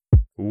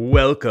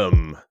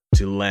Welcome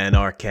to Lan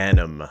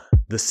Arcanum,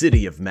 the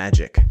city of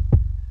magic.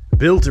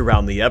 Built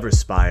around the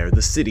Everspire,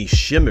 the city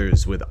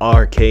shimmers with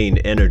arcane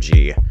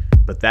energy,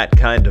 but that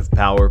kind of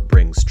power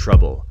brings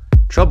trouble.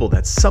 Trouble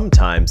that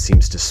sometimes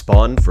seems to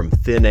spawn from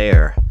thin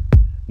air.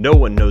 No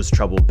one knows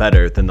trouble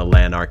better than the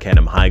Lan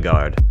Arcanum High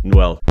Guard.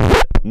 Well,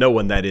 no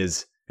one, that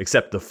is,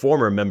 except the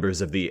former members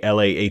of the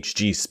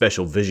LAHG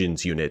Special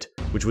Visions Unit,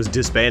 which was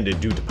disbanded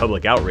due to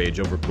public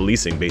outrage over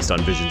policing based on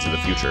visions of the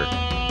future.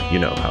 You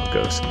know how it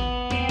goes.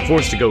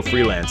 Forced to go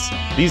freelance,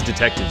 these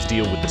detectives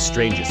deal with the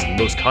strangest and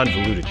most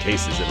convoluted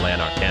cases in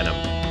Lan Arcanum.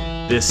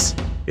 This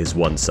is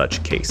one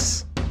such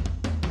case.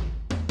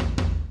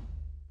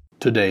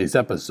 Today's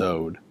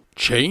episode: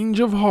 Change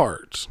of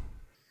Heart.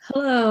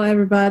 Hello,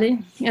 everybody.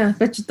 Yeah, I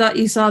bet you thought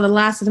you saw the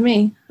last of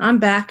me. I'm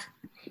back.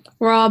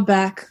 We're all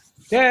back.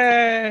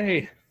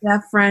 Yay!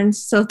 Yeah,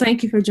 friends. So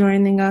thank you for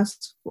joining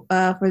us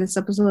for this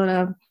episode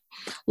of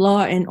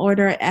Law and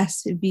Order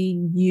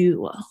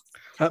SVU.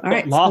 All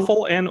right,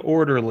 lawful and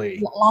orderly.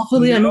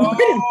 Lawfully and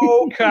orderly.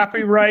 No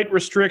copyright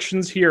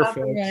restrictions here,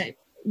 folks.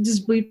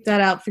 Just bleep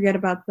that out. Forget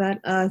about that.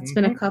 It's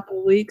been a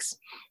couple weeks.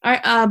 All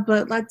right,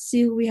 but let's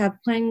see who we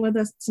have playing with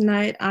us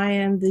tonight. I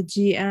am the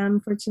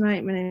GM for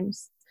tonight. My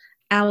name's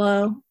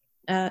Aloe.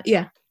 My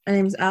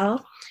name's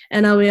Aloe.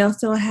 And we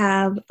also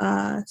have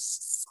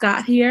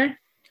Scott here.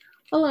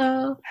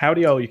 Hello.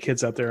 Howdy, all you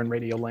kids out there in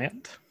Radio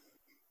Land.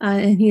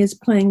 And he is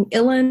playing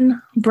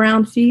Ilan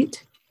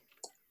Brownfeet.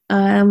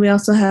 And we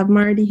also have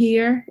Marty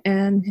here.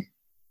 And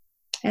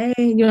hey,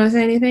 you want to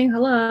say anything?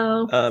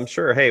 Hello.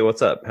 Sure. Hey,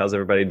 what's up? How's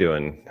everybody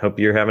doing? Hope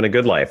you're having a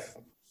good life.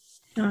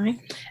 All right.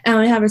 And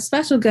we have a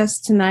special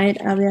guest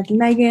tonight. We have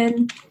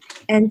Megan,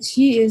 and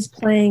she is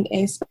playing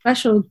a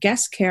special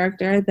guest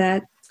character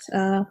that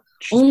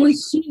only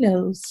she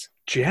knows.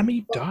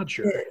 Jammy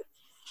Dodger.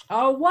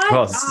 Oh, what?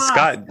 Oh,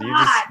 Scott,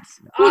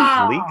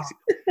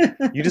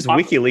 you just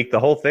WikiLeaked the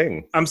whole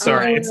thing. I'm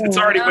sorry. It's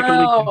already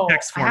WikiLeaked in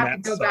text format. I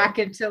have to go back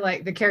into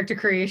like the character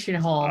creation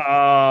hole.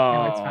 Oh.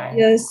 No, it's fine.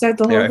 Yeah, start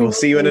the whole All right, thing. we'll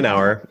see you in an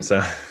hour.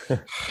 So.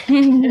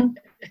 All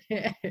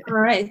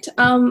right.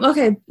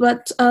 Okay,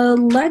 but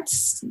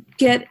let's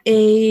get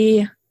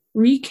a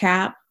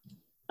recap.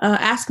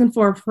 Asking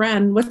for a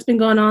friend. What's been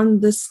going on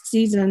this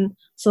season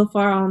so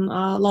far on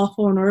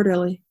Lawful and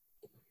Orderly?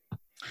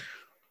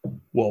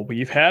 Well,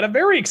 we've had a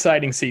very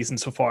exciting season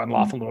so far on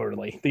Lawful and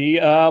Orderly. The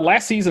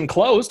last season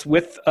closed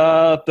with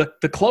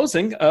the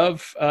closing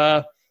of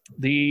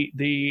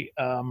the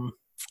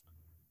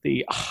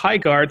High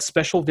Guard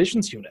Special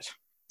Visions Unit.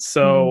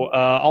 So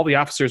all the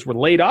officers were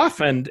laid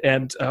off and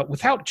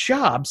without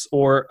jobs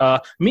or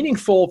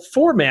meaningful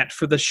format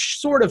for the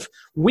sort of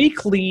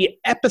weekly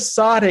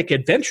episodic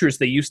adventures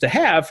they used to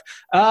have.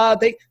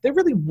 They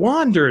really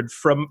wandered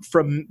from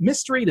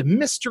mystery to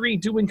mystery,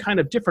 doing kind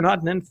of different odd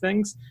and end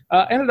things.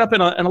 Ended up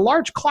in a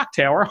large clock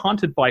tower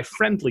haunted by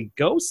friendly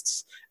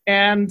ghosts,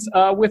 and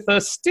with a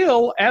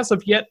still, as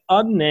of yet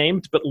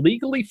unnamed but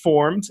legally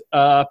formed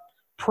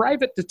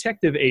private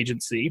detective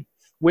agency,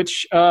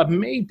 which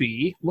may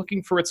be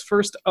looking for its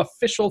first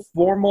official,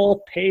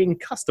 formal paying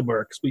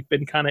customer, because we've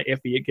been kind of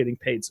iffy at getting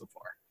paid so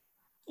far.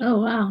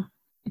 Oh, wow.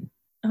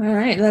 All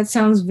right, that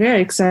sounds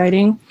very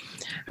exciting.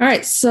 All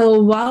right,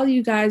 so while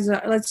you guys,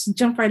 let's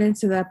jump right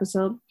into the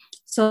episode.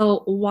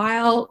 So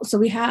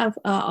we have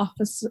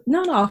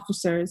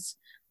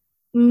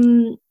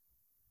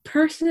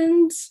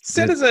persons.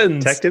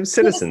 Citizens. Detective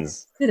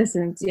citizens.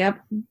 Citizens, yep.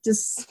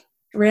 Just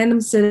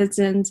random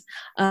citizens,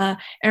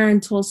 Aaron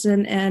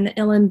Tolson and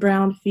Ilan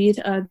Brownfeet.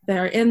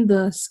 They're in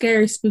the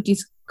scary, spooky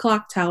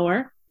clock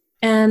tower.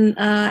 And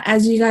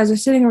as you guys are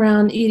sitting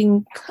around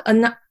eating,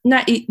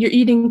 you're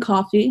eating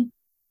coffee.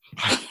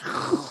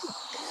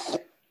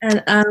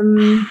 And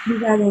you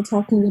guys are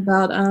talking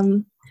about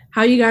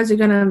how you guys are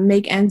going to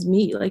make ends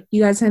meet. Like,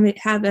 you guys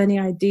have any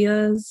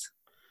ideas?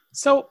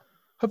 So,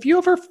 have you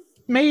ever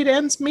made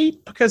ends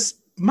meet? Because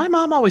my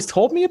mom always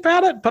told me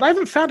about it, but I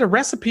haven't found a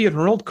recipe in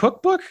her old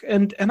cookbook,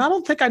 and I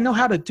don't think I know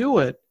how to do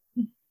it.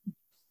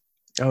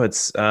 Oh,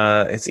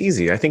 it's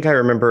easy. I think I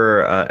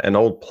remember an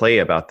old play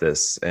about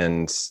this,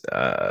 and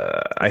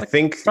I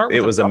think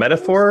it was a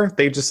metaphor.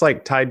 They just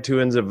tied two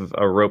ends of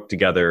a rope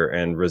together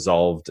and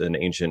resolved an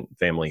ancient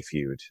family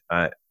feud.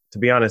 To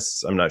be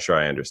honest, I'm not sure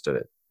I understood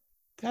it.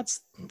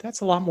 That's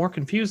a lot more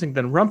confusing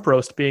than rump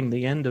roast being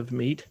the end of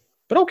meat.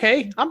 But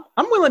okay, I'm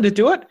willing to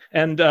do it.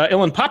 And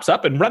Ilan pops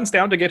up and runs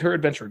down to get her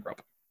adventuring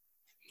rope.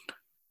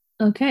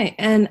 Okay,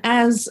 and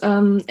as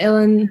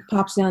Ilan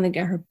pops down to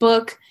get her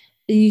book,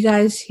 you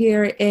guys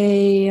hear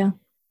the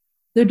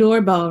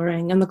doorbell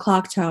ring in the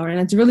clock tower, and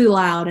it's really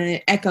loud, and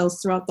it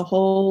echoes throughout the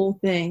whole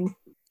thing.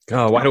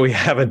 Oh, why do we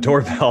have a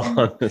doorbell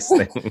on this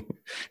thing?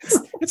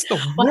 It's the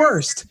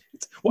worst.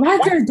 Why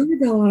is there a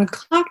doorbell on a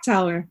clock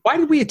tower? Why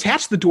did we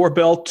attach the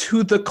doorbell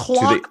to the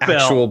clock bell?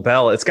 Actual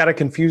bell. It's got to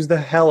confuse the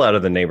hell out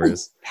of the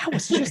neighbors. That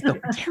was just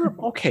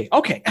terrible. Okay.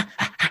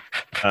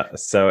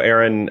 So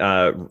Aaron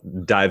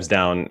dives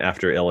down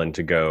after Ilan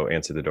to go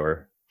answer the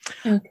door.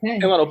 Okay.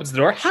 Ilan opens the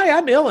door. Hi,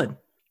 I'm Ilan.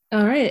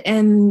 All right,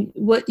 and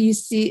what you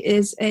see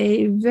is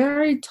a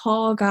very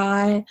tall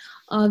guy,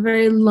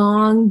 very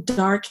long,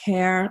 dark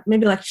hair,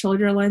 maybe like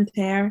shoulder length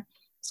hair.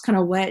 It's kind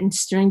of wet and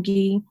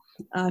stringy,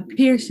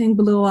 piercing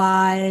blue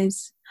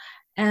eyes,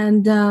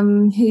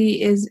 and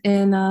he is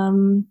in.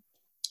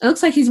 It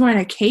looks like he's wearing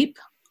a cape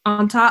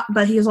on top,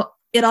 but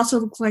It also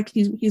looks like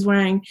he's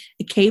wearing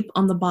a cape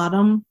on the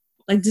bottom,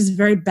 like just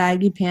very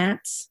baggy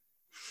pants.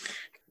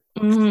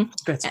 Mm-hmm.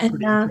 That's And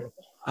pretty incredible.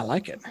 I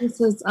like it. he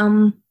says,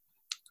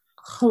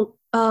 hello.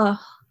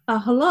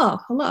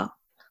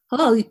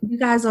 You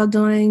guys are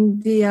doing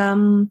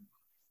the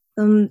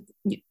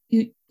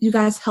you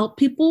guys help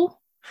people?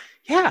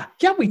 Yeah,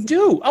 we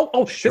do.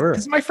 Oh, Sure.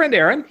 This is my friend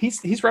Aaron.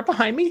 He's right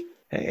behind me,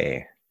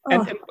 Hey.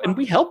 and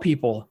we help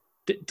people.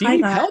 Do you Hi,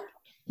 need guys. help?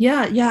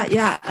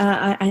 Yeah.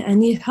 I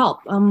need help.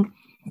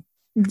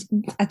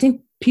 I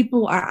think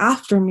people are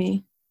after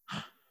me.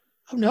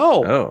 Oh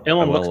no! Oh,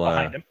 Ellen well, looks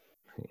behind him.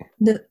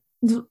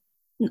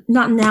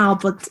 Not now,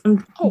 but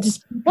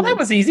just. Well, that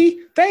was easy.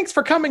 Thanks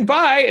for coming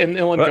by. And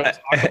Ellen Well,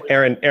 goes.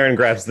 Aaron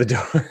grabs the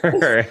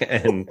door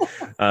and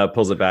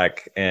pulls it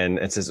back and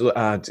says,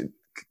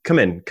 come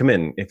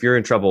in. If you're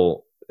in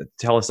trouble,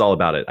 tell us all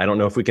about it. I don't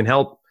know if we can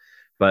help,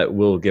 but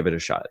we'll give it a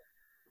shot.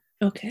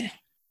 Okay.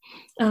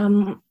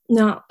 No,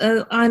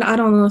 I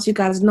don't know if you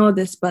guys know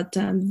this, but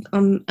I'm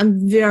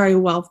very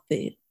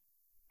wealthy,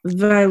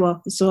 very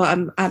wealthy. So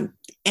I'm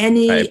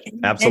I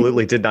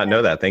absolutely did not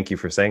know that. Thank you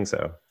for saying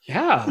so.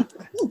 Yeah,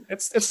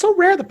 it's so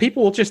rare that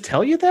people will just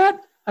tell you that.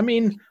 I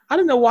mean, I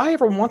don't know why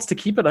everyone wants to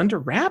keep it under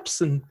wraps.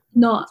 And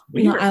No,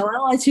 Weird. I want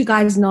to let you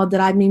guys know that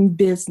I mean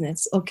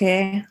business.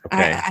 Okay,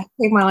 Okay. I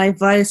take my life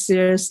very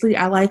seriously.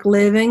 I like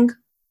living.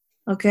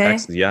 Okay.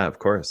 Yeah, of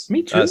course.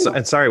 Me too.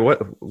 And sorry,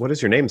 what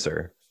is your name,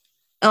 sir?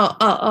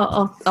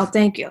 Oh,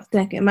 thank you.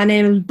 My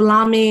name is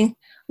Blami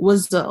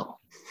Wazzo.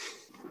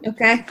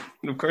 Okay.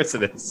 Of course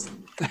it is.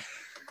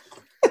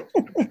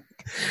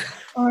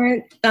 All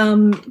right.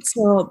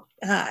 So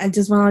I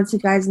just want to let you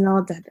guys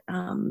know that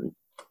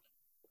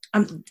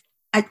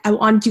I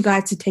want you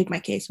guys to take my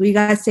case. Will you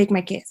guys take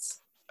my case?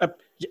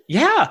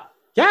 Yeah.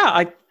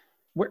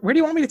 Where do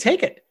you want me to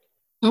take it?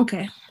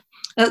 Okay.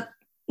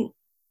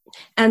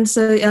 And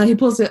so he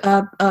pulls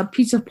a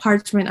piece of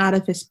parchment out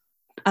of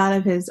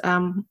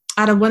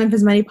one of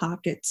his many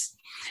pockets,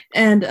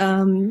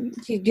 and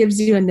he gives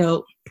you a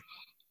note,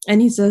 and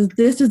he says,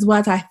 "This is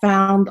what I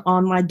found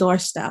on my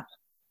doorstep."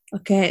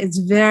 Okay, it's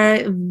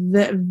very,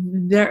 very,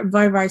 very,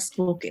 very, very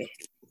spooky,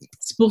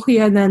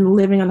 spookier than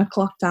living on a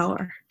clock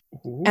tower.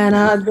 Ooh. And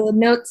the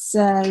note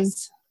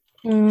says,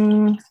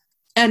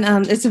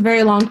 it's a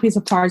very long piece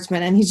of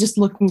parchment, and he's just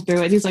looking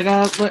through it. He's like,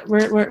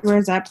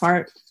 where's that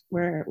part?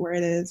 Where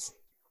it is?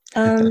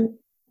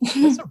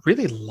 It's a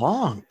really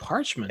long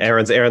parchment.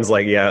 Aaron's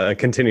like,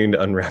 continuing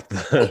to unwrap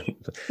the.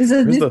 He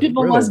says, these where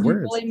people are the must be words?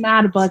 really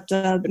mad, but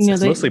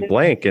It's mostly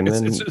blank, and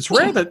then It's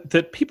rare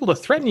that people to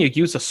threaten you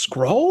use a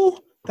scroll.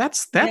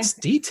 That's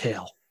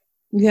detail.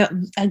 Yeah,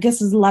 I guess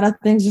there's a lot of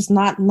things just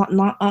not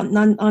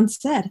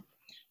unsaid.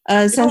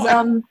 It says,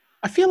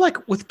 I feel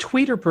like with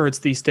tweeter birds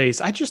these days,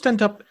 I just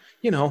end up,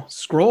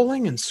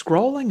 scrolling and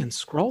scrolling and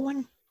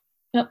scrolling.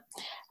 Yep,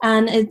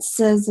 and it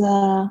says,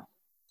 the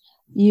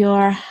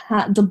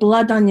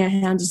blood on your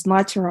hand is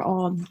not your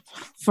own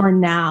for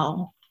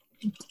now.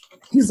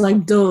 He's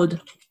like,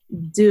 dude,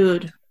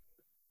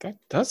 That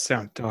does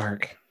sound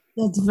dark.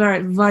 that's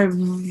very, very,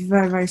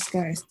 very, very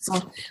scary. So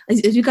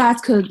if you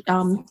guys could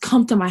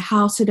come to my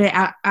house today,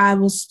 I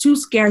was too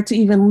scared to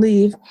even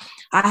leave.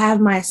 I have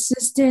my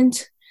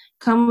assistant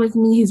come with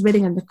me. He's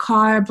waiting in the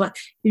car, but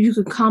if you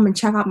could come and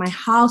check out my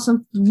house,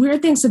 some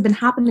weird things have been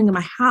happening in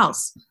my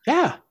house.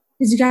 Yeah.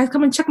 Could you guys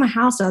come and check my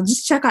house out?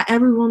 Just check out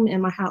every room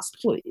in my house,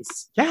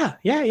 please. Yeah.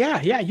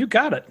 You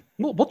got it.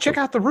 We'll check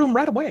out the room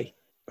right away.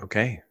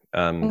 okay.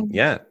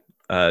 Yeah.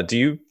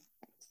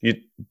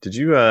 Did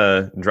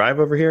you drive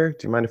over here?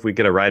 Do you mind if we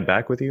get a ride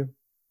back with you?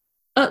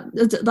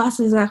 That's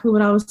exactly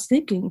what I was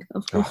thinking.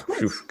 Of Oh, course.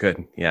 phew,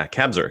 good. Yeah,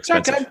 cabs are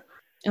expensive. Shotgun.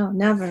 Oh,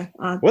 never.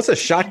 What's a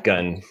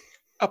shotgun?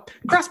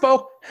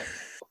 Crossbow.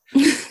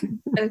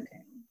 Okay.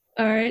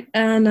 All right.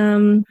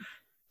 And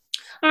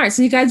all right,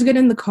 so you guys get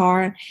in the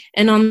car,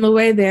 and on the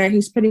way there,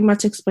 he's pretty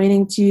much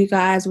explaining to you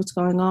guys what's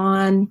going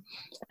on.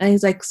 And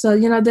he's like, so,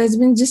 there's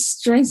been just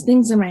strange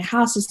things in my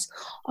house. It's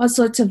all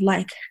sorts of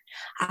like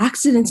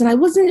accidents, and I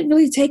wasn't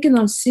really taking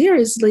them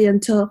seriously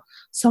until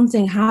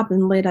something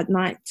happened late at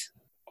night.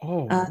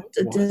 Oh,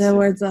 There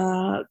was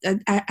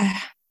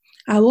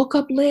I woke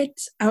up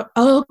late. I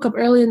woke up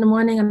early in the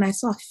morning, and I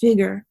saw a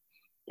figure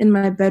in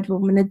my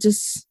bedroom, and it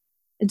just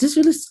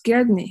really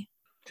scared me.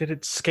 did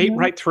it skate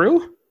right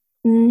through?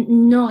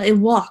 No, it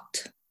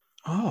walked.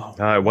 Oh,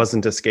 It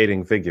wasn't a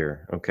skating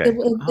figure. Okay. It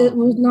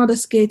was not a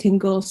skating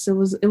ghost. It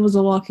was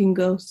a walking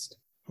ghost.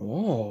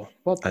 oh.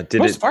 Well, Did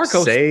most it of our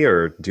ghosts- say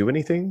or do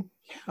anything?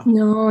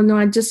 No,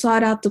 I just saw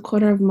it out the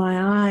corner of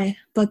my eye.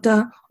 But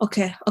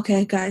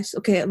okay, guys.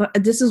 Okay,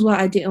 this is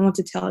what I didn't want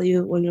to tell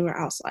you when we were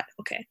outside.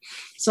 Okay,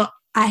 so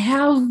I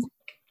have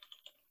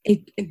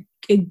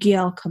a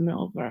gale coming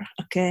over.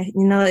 Okay,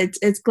 you know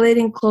it's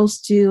getting close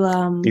to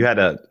You had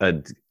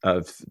the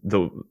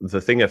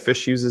thing a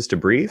fish uses to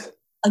breathe.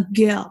 a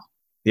gale.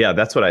 Yeah,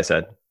 that's what I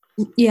said.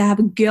 Yeah, I have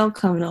a gale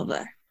coming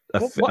over.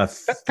 That's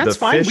The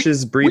fine.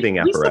 fish's breathing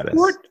apparatus. We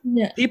support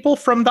Yeah. people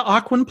from the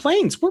Aquan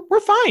Plains. We're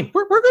fine.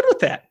 We're good with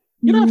that.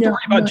 You don't have to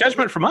worry about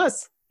judgment from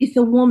us. It's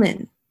a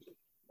woman.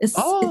 It's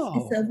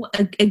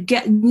a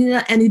gale, you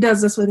know, and he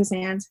does this with his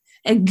hands.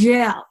 A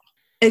gale.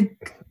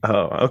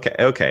 Oh,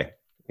 okay.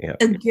 Yeah.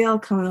 A gale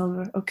coming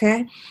over,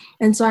 okay?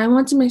 And so I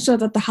want to make sure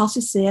that the house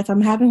is safe.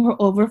 I'm having her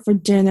over for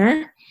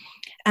dinner.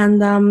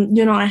 And,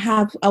 you know, I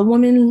have a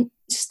woman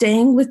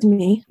staying with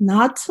me,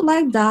 not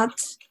like that,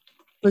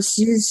 but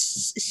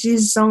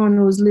she's someone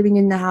who's living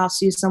in the house.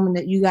 She's someone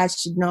that you guys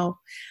should know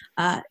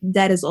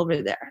that is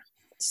over there.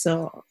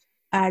 So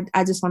I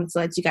just wanted to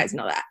let you guys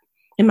know that.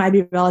 It might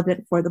be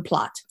relevant for the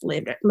plot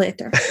later.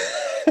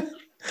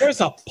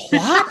 There's a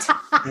plot?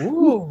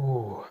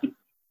 Ooh.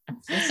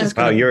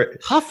 Wow, you're a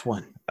tough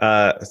one.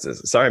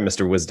 Sorry,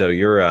 Mr. Wisdo,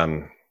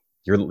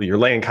 you're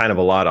laying kind of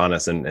a lot on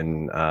us,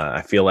 and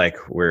I feel like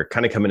we're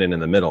kind of coming in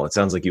the middle. It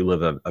sounds like you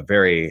live a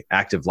very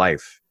active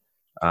life.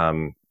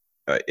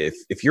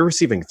 If you're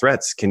receiving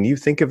threats, can you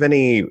think of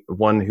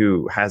anyone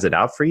who has it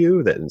out for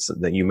you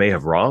that you may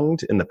have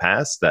wronged in the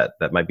past that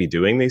might be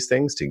doing these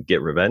things to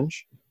get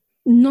revenge?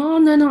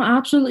 No,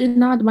 absolutely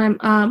not.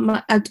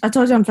 I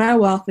told you I'm very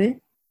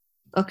wealthy.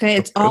 Okay,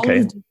 it's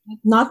always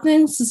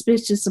nothing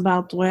suspicious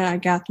about where I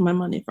got my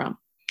money from.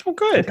 Oh,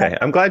 good. Okay,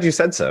 I'm glad you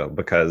said so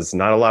because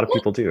not a lot of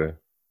people do.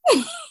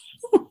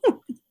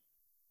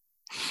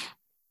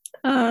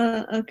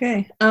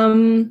 Okay.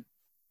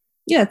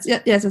 Yes,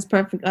 it's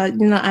perfect.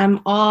 You know, I'm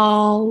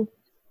all,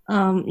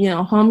 you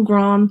know,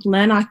 homegrown,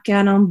 land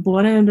Arcanum,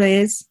 born and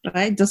raised,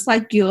 right? Just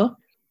like you.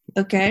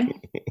 Okay.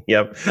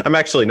 Yep. I'm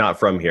actually not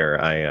from here.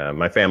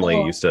 My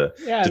family used to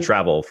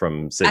travel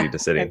from city to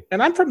city.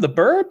 And I'm from the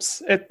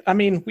burbs.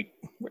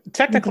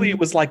 Technically it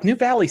was like New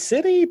Valley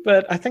City,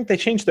 but I think they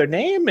changed their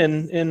name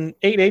in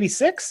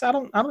 886. I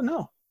don't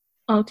know.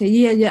 Okay.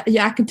 Yeah.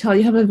 I can tell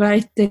you have a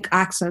very thick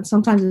accent.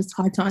 Sometimes it's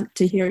hard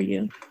to hear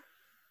you.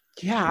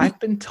 Yeah, I've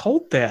been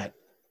told that.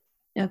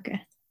 Okay.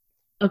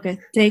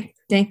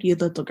 Thank you,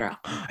 little girl.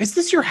 Is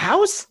this your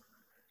house?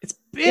 It's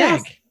big.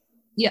 Yes.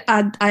 Yeah,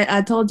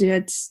 I told you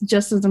it's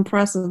just as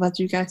impressive as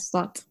you guys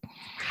thought.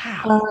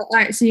 Wow. All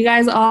right, so you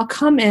guys all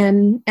come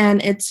in,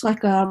 and it's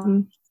like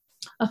a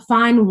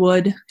fine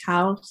wood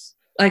house,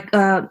 like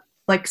you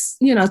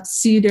know,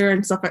 cedar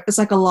and stuff. It's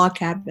like a log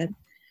cabin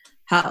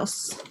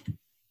house,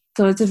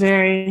 so it's a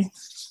very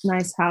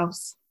nice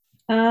house.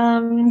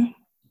 And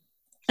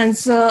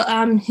so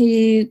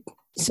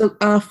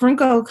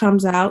Franco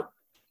comes out.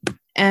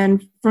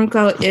 And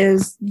Franco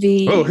is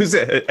the... Oh, who's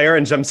it?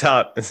 Aaron jumps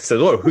out and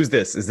says, "Whoa, who's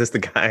this? Is this the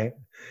guy?"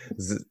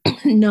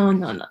 No.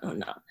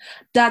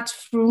 That's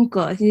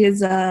Franco. He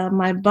is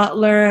my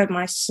butler,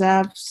 my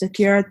chef,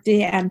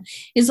 security, and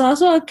he's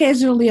also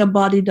occasionally a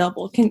body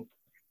double. Can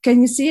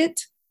you see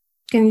it?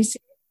 Can you see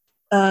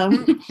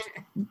it?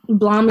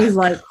 Blom is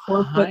like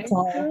 4 foot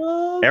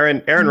tall.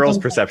 Aaron rolls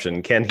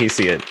perception. Can he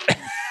see it?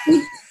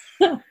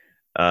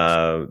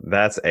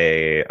 That's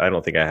I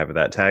don't think I have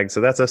that tag,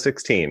 so that's a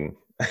 16.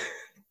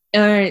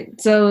 All right,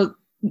 so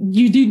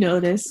you do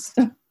notice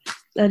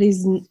that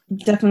he's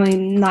definitely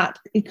not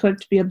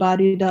equipped to be a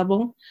body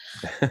double,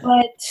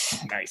 but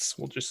nice.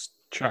 We'll just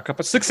chalk up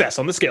a success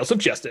on the scales of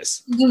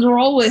justice. Just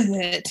roll with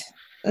it.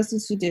 That's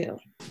what you do.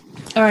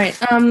 All right.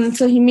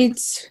 So you meet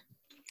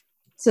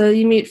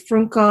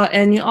Franco,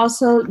 and you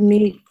also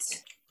meet.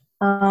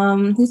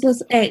 He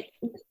says, "Hey,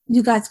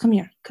 you guys, come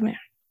here.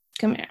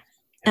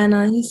 And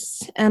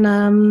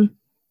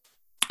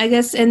I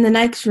guess in the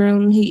next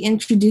room, he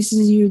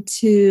introduces you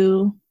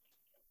to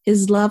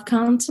his love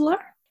counselor.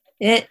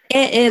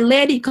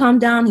 Lady, come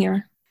down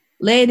here.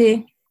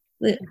 Lady.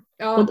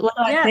 Oh, what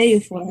do I pay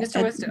you for?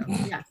 Mr. Wisdom.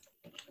 Yes.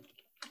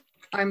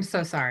 I'm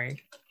so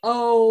sorry.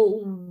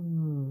 Oh,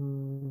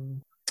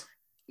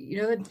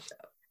 you know,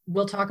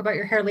 we'll talk about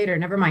your hair later.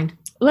 Never mind.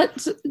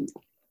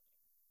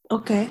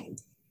 Okay.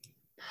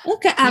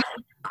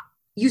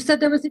 You said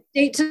there was a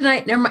date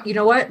tonight. Never mind. You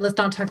know what? Let's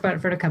not talk about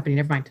it for the company.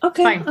 Never mind.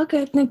 Okay. Fine.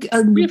 Okay. Thank you.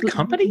 We have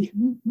company?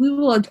 We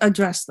will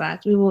address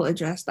that.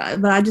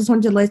 But I just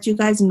wanted to let you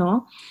guys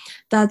know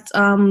that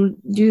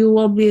you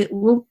will be.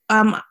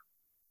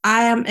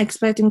 I am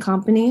expecting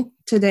company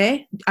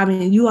today. I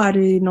mean, you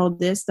already know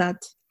this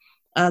that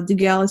the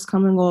girl is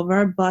coming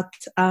over, but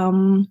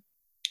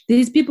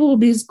these people will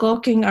be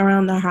skulking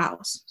around the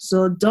house.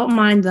 So don't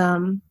mind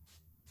them.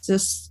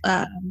 Just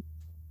let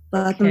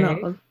them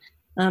know.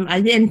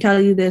 I didn't tell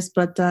you this,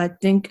 but I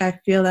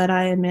feel that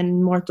I am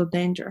in mortal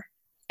danger.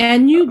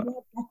 And you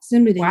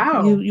proximity.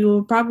 Wow. You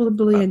were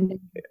probably in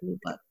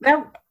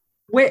danger.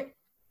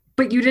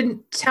 But you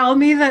didn't tell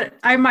me that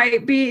I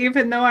might be,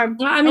 even though I'm.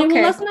 I mean,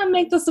 well, let's not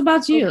make this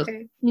about you.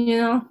 Okay. You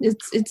know,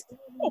 it's.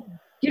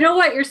 You know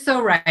what? You're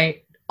so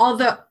right.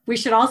 Although we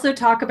should also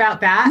talk about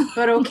that,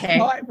 but okay.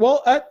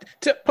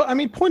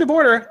 Point of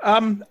order.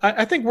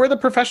 I think we're the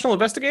professional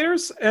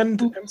investigators,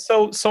 and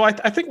so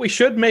I think we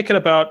should make it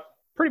about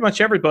pretty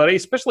much everybody,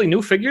 especially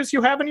new figures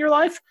you have in your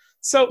life.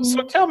 So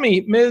tell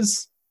me,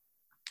 Ms.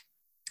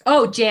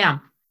 Oh,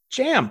 Jam.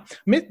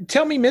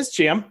 Tell me, Ms.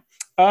 Jam,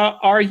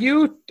 are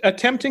you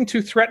attempting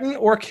to threaten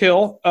or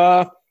kill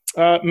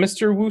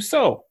Mr.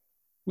 Wuso?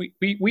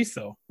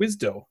 Wisdo.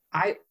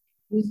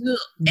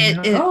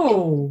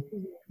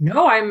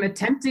 No, I'm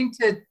attempting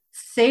to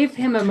save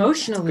him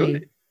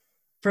emotionally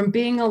from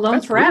being alone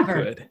That's forever.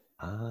 Really good.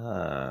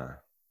 Ah.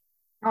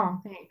 Oh,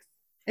 thanks.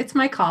 It's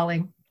my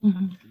calling.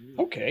 Mm-hmm.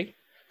 Okay.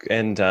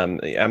 And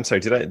I'm sorry.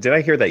 Did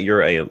I hear that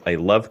you're a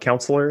love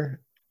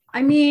counselor?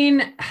 I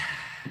mean,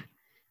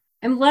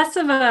 I'm less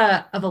of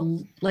a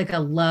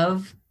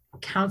love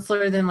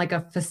counselor than like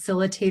a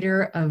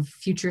facilitator of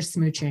future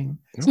smooching.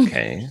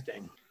 Okay.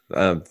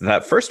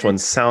 That first one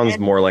sounds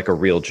more like a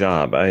real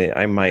job.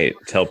 I might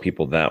tell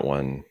people that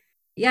one.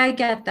 Yeah, I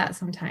get that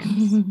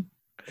sometimes.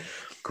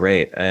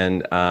 Great.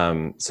 And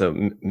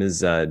so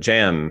Ms.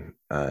 Jam,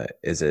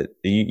 is it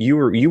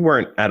you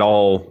weren't at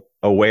all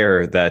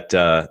aware that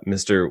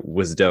Mr.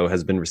 Wisdo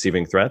has been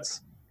receiving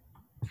threats?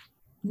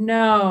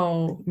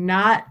 No.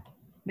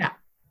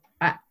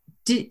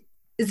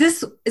 Is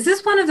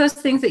this one of those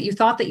things that you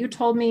thought that you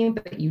told me,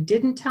 but you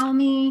didn't tell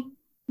me,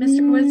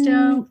 Mr.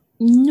 Wisdo?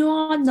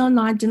 No,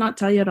 I did not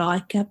tell you at all. I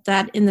kept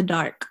that in the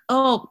dark.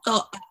 Oh.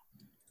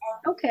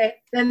 Okay,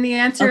 then the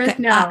answer is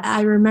no.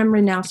 I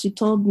remember now. She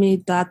told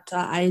me that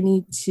I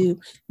need to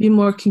be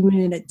more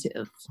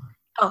communicative.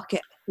 Okay.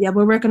 Yeah,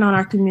 we're working on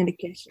our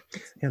communication.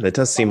 Yeah, that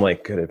does seem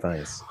like good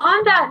advice.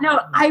 On that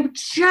note, I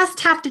just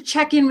have to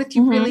check in with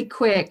you really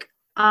quick.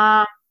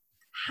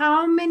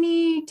 How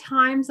many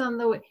times on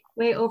the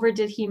way over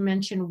did he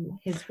mention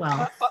his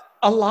wealth?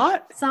 A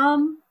lot.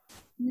 Some?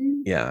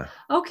 Yeah.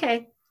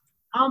 Okay.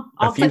 I'll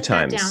a few put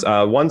that times.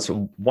 down.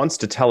 Once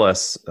to tell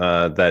us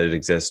that it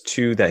exists.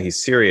 2, that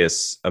he's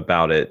serious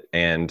about it,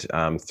 and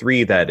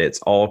 3, that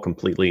it's all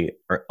completely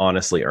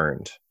honestly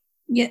earned.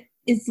 Yeah,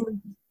 it's.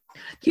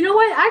 You know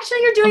what?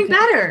 Actually, you're doing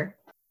better.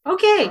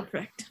 Okay.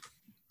 Perfect.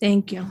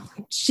 Thank you.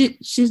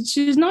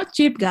 She's not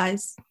cheap,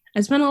 guys.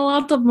 I spent a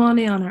lot of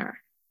money on her.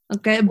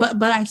 Okay, but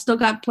I still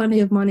got plenty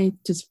of money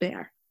to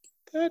spare.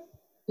 That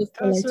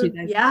doesn't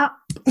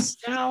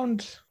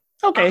sound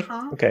okay.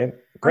 Uh-huh. Okay,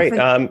 great.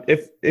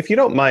 If you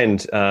don't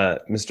mind,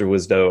 Mr.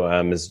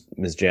 Wisdo,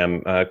 Ms.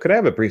 Jam, could I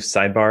have a brief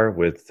sidebar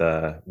with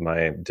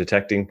my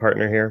detecting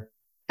partner here?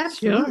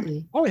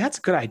 Absolutely. Oh, that's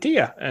a good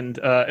idea. And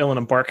Ellen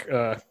and Bark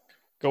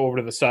go over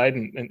to the side,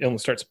 and Ellen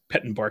starts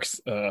petting Bark's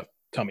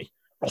tummy.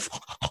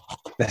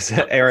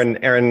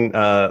 Aaron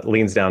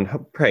leans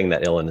down, praying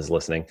that Ellen is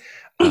listening.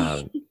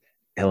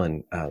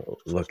 Ellen,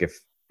 look,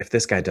 if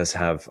this guy does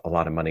have a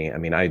lot of money, I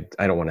mean, I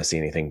don't want to see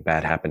anything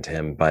bad happen to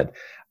him, but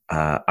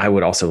I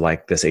would also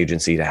like this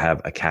agency to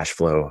have a cash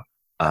flow.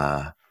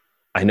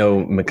 I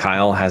know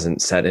Mikhail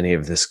hasn't set any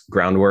of this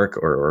groundwork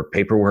or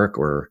paperwork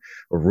or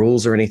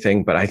rules or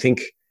anything, but I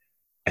think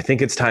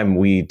it's time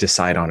we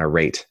decide on a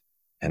rate.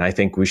 And I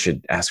think we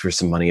should ask for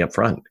some money up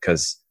front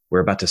because we're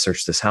about to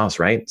search this house,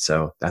 right?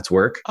 So that's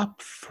work.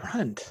 Up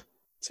front?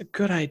 It's a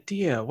good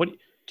idea.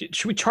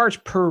 Should we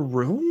charge per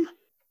room?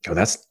 Oh,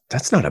 that's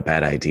not a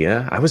bad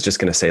idea. I was just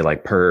going to say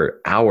like per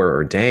hour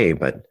or day,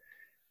 but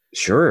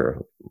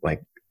sure.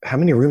 Like, how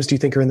many rooms do you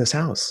think are in this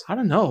house? I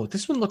don't know.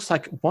 This one looks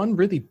like one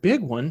really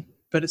big one,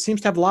 but it seems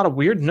to have a lot of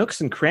weird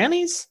nooks and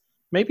crannies.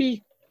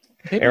 Maybe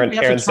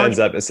Aaron stands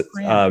up and says,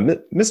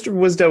 Mr.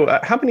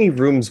 Wisdo, how many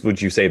rooms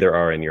would you say there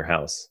are in your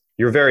house?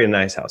 Your very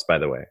nice house, by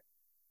the way.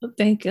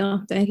 Thank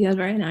you. That's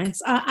very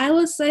nice. I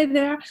would say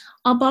there are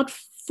about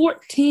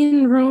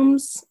 14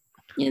 rooms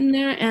in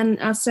there and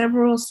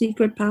several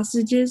secret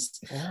passages,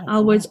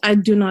 which I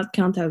do not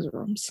count as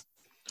rooms.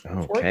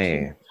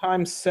 Okay. 14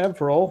 times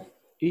several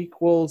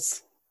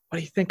equals, what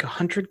do you think,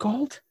 100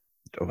 gold?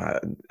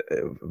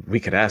 We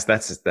could ask.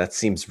 That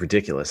seems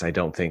ridiculous. I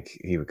don't think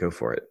he would go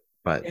for it.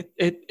 But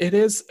it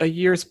is a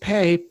year's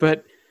pay,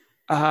 but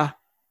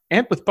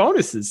and with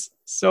bonuses.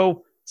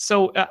 So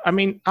I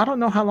mean, I don't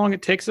know how long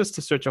it takes us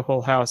to search a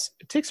whole house.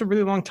 It takes a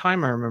really long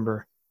time, I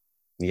remember.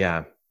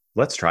 Yeah,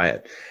 let's try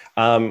it.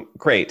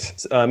 Great.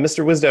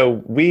 Mr.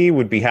 Wisdo, we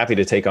would be happy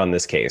to take on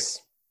this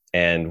case.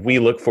 And we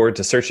look forward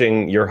to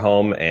searching your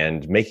home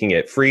and making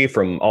it free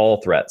from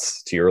all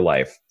threats to your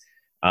life.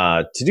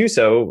 To do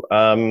so,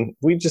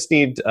 we just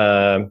need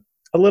a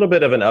little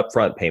bit of an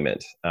upfront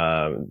payment.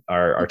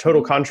 Our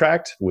total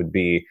contract would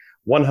be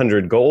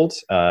 100 gold.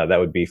 That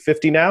would be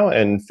 50 now,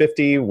 and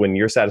 50 when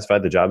you're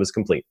satisfied the job is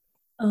complete.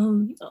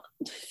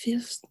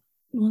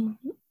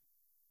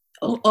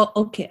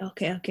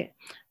 Okay.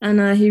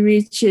 And he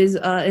reaches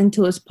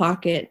into his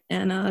pocket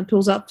and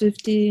pulls out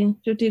 50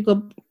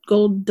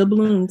 gold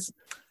doubloons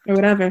or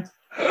whatever.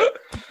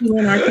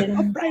 All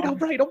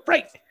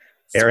right.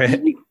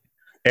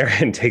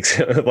 Aaron takes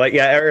like,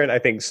 yeah, Aaron, I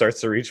think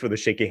starts to reach with a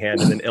shaky hand,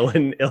 and then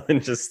Ellen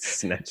just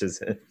snatches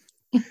it.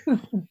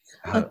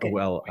 Okay.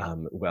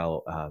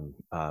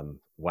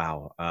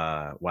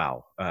 Wow.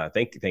 Wow.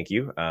 Thank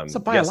you. It's a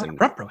buy a lot of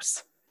rump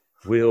roasts.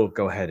 We'll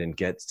go ahead and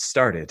get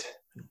started.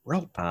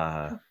 Rope.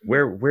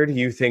 Where do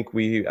you think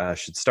we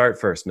should start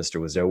first,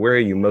 Mr. Wizzo? Where are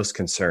you most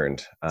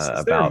concerned Is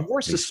about? there a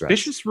more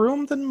suspicious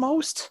room than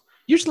most?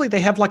 Usually they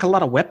have like a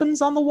lot of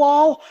weapons on the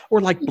wall or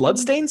like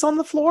bloodstains on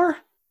the floor.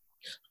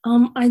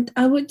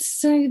 I would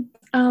say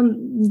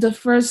the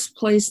first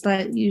place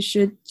that you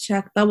should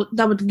check that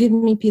would give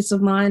me peace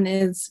of mind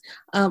is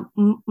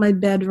my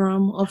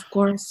bedroom, of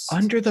course.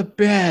 Under the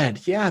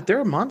bed. Yeah, there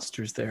are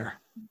monsters there.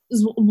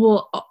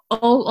 Well,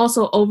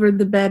 also over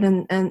the bed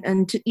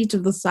and to each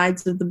of the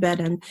sides of the bed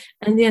and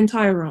the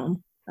entire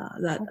room.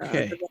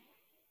 Okay.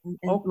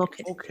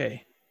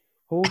 Okay.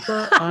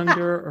 Over,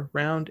 under,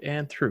 around,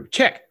 and through.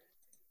 Check.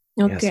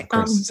 Okay. Yes, of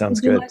course.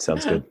 Sounds good.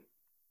 Sounds good.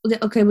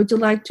 Okay. Would you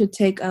like to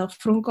take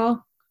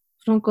Frunko?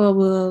 Frunko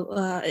will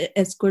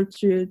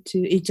escort you to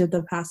each of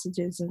the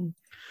passages and.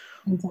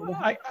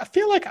 I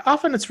feel like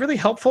often it's really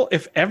helpful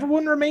if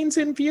everyone remains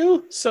in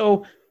view,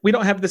 so we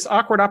don't have this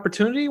awkward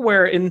opportunity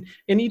where in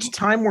each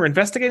time we're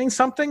investigating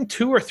something,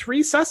 2 or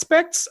 3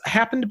 suspects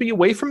happen to be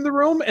away from the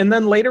room, and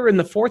then later in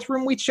the 4th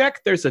room we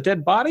check, there's a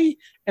dead body,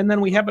 and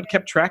then we haven't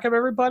kept track of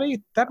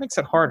everybody. That makes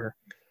it harder.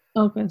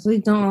 Okay, so you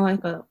don't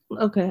like a...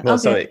 Okay. Well,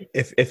 okay. So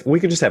if we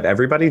could just have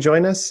everybody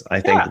join us, I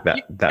think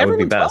that would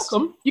be best.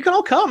 Welcome. You can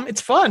all come.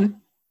 It's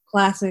fun.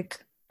 Classic.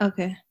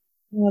 Okay.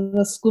 Well, the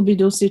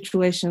Scooby-Doo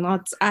situation.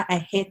 I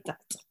hate that.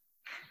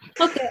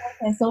 Okay,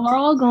 so we're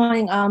all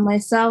going,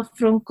 myself,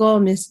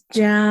 Frunko, Miss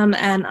Jam,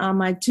 and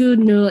my 2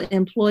 new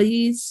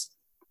employees.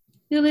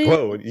 Really?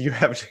 Whoa, you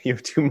have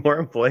 2 more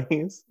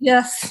employees?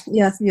 Yes.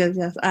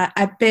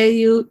 I pay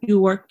you, you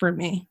work for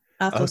me.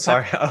 Oh,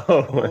 sorry.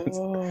 I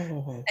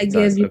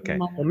gave you money.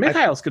 Well,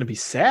 Mikhail's going to be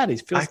sad. He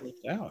feels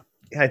left out.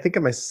 Yeah, I think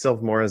of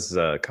myself more as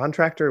a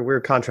contractor.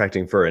 We're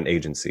contracting for an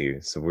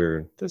agency, so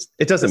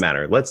it doesn't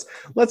matter. Let's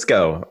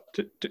go.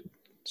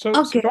 So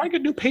do I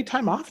get new paid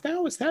time off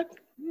now? Is that?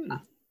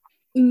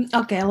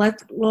 Okay,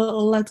 let's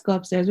go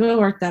upstairs. We'll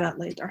work that out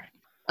later.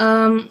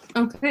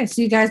 Okay,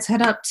 so you guys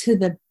head up to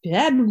the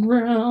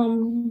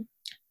bedroom.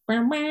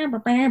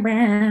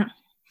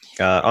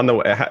 On the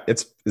way,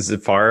 is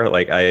it far?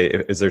 Like,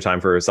 is there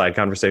time for a side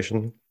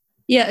conversation?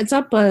 Yeah, it's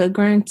up a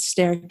grand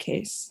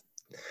staircase.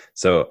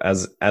 So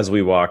as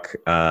we walk,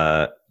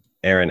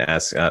 Aaron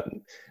asks,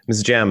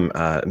 Ms. Jam,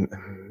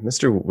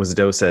 Mr.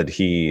 Wizdo said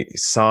he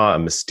saw a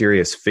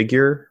mysterious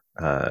figure,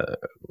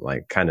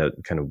 like kind of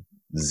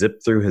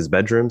zip through his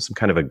bedroom, some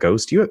kind of a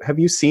ghost. Have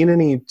you seen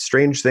any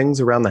strange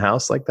things around the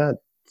house like that?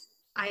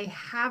 I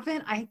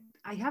haven't. I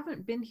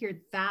haven't been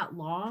here that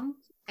long,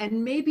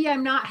 and maybe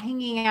I'm not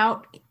hanging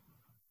out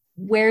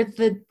where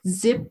the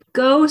zip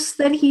ghost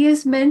that he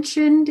has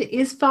mentioned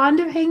is fond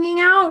of hanging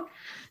out.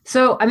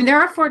 So, I mean, there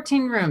are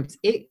 14 rooms.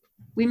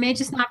 We may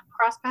just not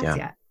cross paths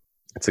yet.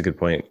 That's a good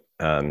point.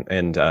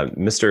 And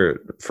Mr.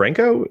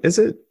 Franco, is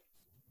it?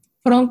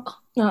 Franco.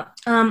 My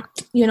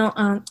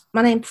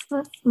name's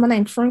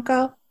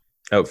Franco.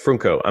 Oh,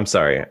 Franco. I'm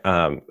sorry.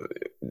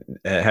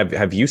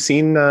 Have you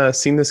seen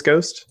this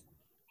ghost?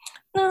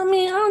 No, I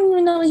mean, I don't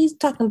even know what he's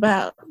talking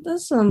about.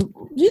 There's some.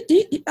 I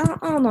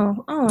don't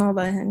know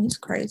about him. He's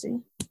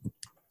crazy.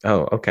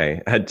 Oh, okay.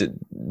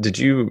 Did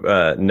you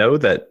know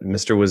that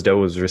Mr.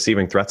 Wizdo was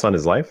receiving threats on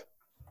his life?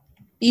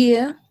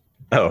 Yeah.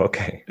 Oh,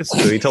 okay.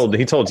 So he told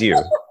you.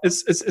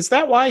 Is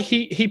that why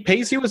he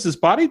pays you as his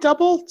body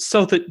double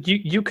so that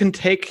you can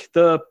take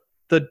the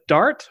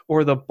dart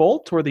or the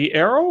bolt or the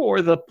arrow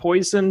or the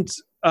poisoned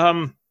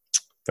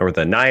or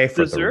the knife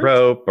dessert? Or the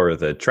rope or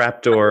the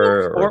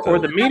trapdoor or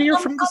the meteor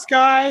from the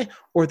sky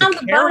or the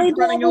carrot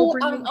running over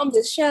you? I'm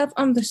the chef.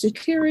 I'm the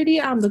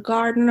security. I'm the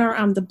gardener.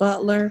 I'm the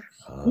butler.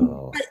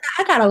 Oh.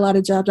 I got a lot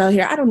of jobs out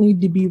here. I don't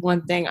need to be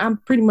one thing. I'm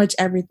pretty much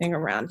everything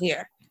around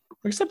here.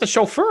 Except the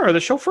chauffeur. The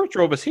chauffeur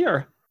drove us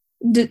here.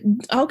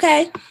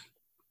 Okay.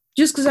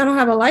 Just because I don't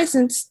have a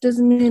license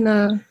doesn't mean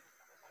I'm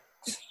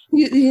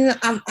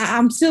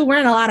still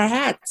wearing a lot of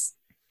hats.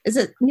 Is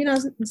it,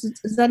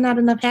 is that not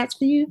enough hats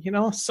for you?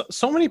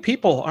 So many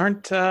people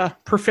aren't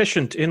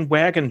proficient in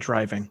wagon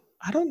driving.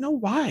 I don't know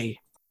why.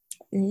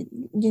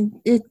 You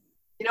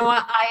know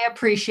what? I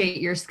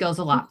appreciate your skills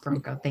a lot,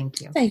 Franco.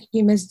 Thank you. Thank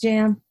you, Miss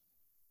Jam.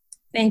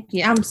 Thank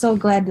you. I'm so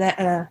glad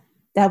that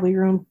we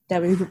room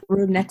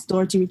next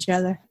door to each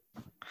other.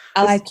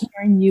 I like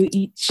hearing you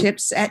eat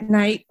chips at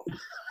night.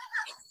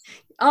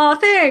 Oh,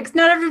 thanks.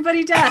 Not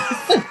everybody does.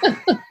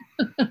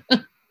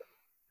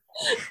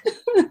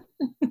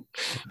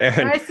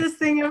 Nicest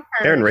thing I've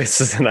heard. Aaron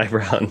raises an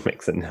eyebrow and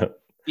makes a note.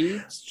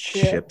 Eats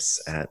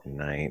chips at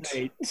night.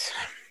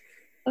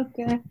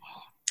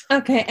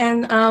 Okay,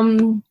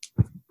 and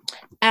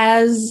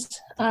as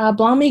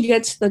Blommy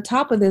gets to the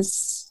top of this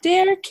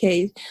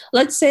staircase,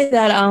 let's say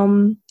that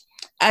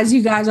as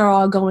you guys are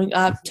all going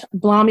up,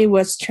 Blommy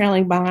was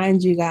trailing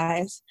behind you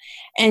guys,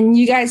 and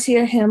you guys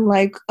hear him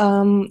like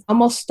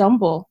almost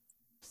stumble,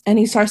 and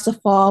he starts to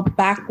fall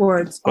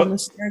backwards on the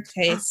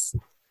staircase.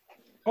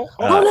 Oh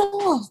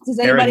no! Does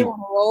anybody want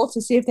to roll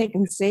to see if they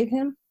can save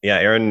him? Yeah,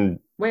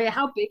 Aaron. Wait,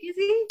 how big is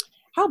he?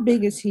 how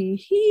big is he?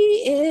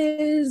 He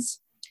is,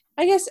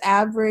 I guess,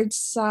 average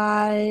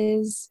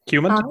size.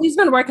 Human? He's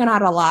been working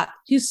out a lot.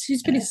 He's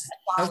pretty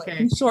solid. Okay.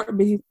 He's short,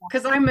 but he's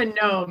Because I'm a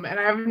gnome and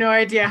I have no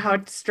idea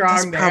how strong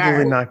That's they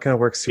probably are. not going to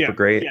work super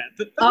great. Yeah.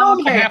 The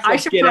gnome Okay, have to I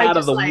should get probably out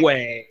of just, the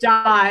way.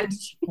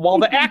 Dodge. While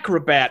the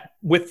acrobat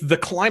with the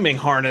climbing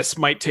harness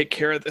might take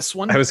care of this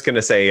one. I was going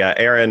to say,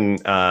 Aaron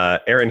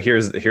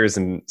hears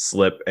him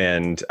slip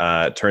and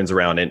turns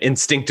around and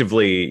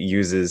instinctively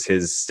uses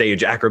his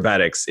stage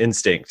acrobatics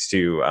instinct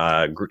to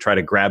try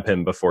to grab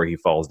him before he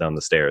falls down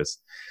the stairs.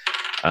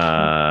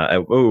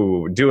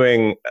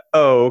 Doing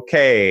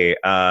okay.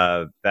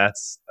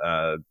 That's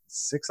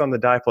 6 on the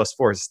die plus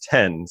 4 is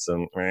 10.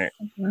 So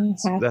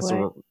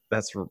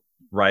that's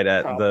right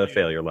at the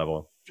failure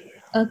level.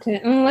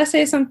 okay. Let's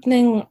say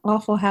something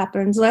awful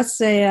happens. Let's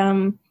say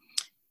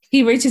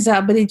he reaches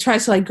out, but he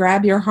tries to like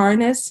grab your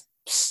harness,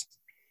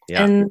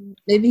 Yeah. and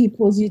maybe he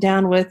pulls you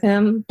down with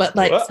him. But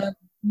like, so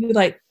you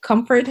like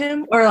comfort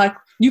him, or like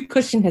you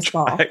cushion his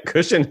fall.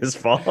 Cushion his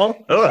fall.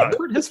 Ugh.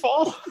 His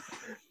fall.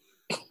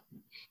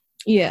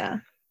 Yeah,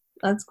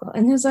 that's cool.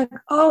 And he's like,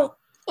 oh,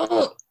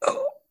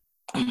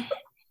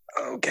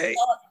 Okay.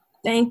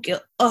 thank you.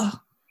 Oh,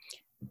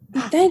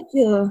 thank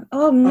you.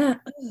 Oh,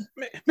 man.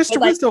 Mr.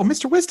 Like-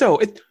 Mr.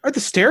 Wisdo, are the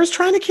stairs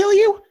trying to kill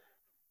you?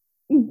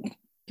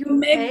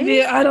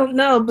 Maybe, I don't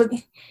know, but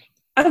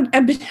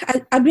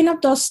I've been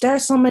up those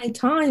stairs so many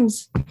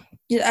times.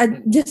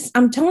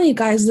 I'm telling you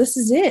guys, this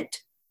is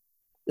it.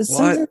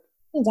 Something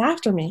is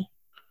after me.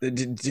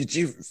 Did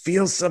you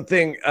feel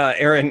something?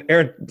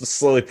 Aaron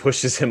slowly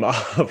pushes him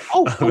off.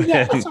 Oh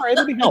yeah. Sorry,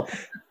 let me help.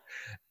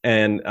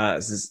 And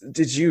says,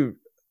 did you?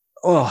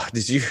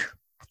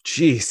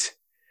 Jeez,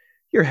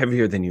 you're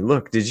heavier than you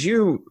look. Did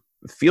you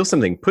feel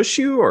something push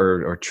you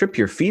or trip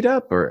your feet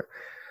up or?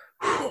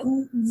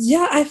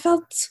 Yeah, I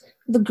felt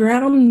the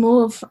ground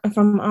move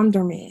from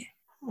under me.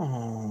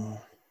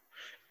 Oh.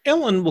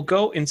 Ellen will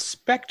go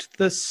inspect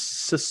the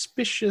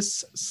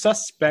suspicious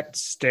suspect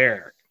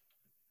stair.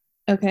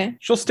 Okay.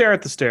 She'll stare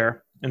at the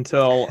stair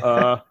until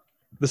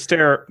the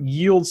stair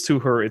yields to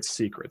her its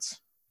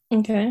secrets.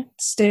 Okay.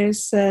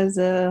 Stairs says,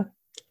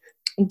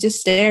 just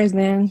stairs,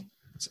 man.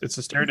 It's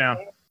a stare down.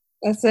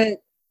 That's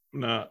it.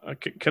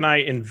 Can I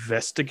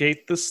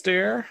investigate the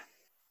stair?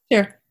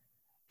 Sure.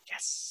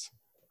 Yes.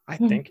 I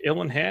think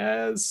Ellen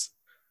has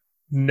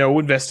no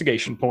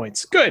investigation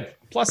points. Good.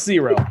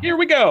 +0. Here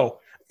we go.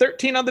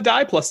 13 on the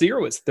die plus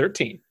 0 is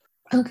 13.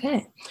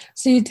 Okay,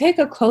 so you take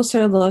a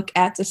closer look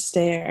at the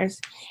stairs,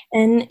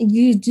 and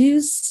you do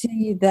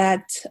see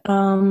that,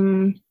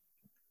 you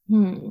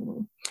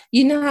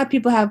know how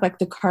people have like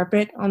the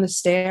carpet on the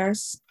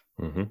stairs?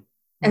 Mm-hmm.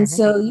 And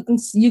so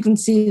you can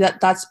see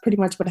that that's pretty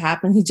much what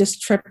happened. He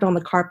just tripped on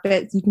the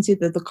carpet. You can see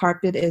that the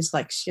carpet is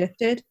like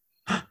shifted.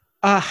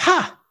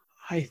 Aha!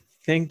 I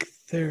think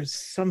there's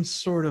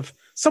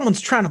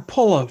someone's trying to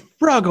pull a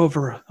rug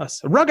over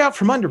us, a rug out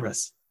from under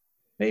us.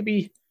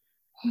 Maybe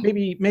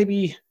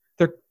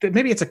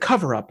it's a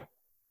cover-up.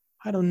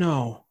 I don't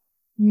know.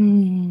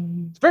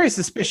 It's very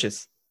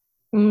suspicious.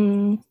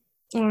 All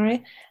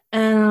right.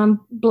 And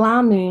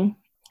Blami,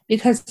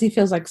 because he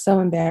feels like so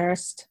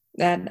embarrassed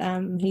that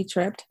he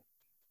tripped.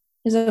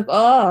 He's like,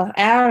 "Oh,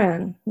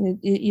 Aaron,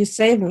 you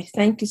saved me.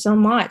 Thank you so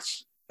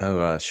much."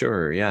 Oh,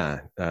 sure,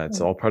 yeah. It's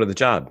all part of the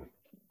job.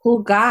 Cool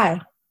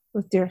guy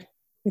with your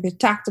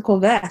tactical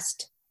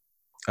vest.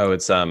 Oh,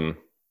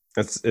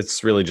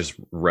 it's really just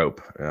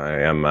rope.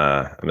 I'm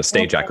a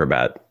stage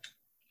acrobat.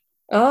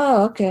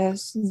 Oh, okay.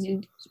 So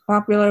you're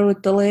popular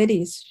with the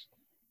ladies.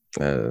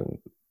 I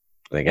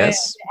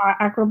guess.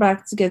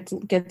 Acrobats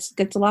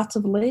gets lots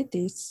of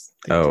ladies.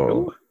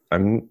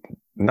 I'm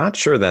not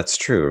sure that's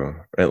true.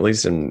 At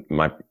least in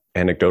my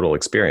anecdotal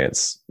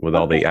experience with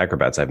all the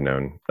acrobats I've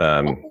known.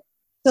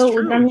 So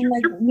True. I mean,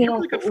 you're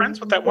really good friends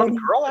with that one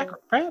girl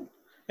acrobat,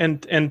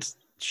 and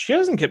she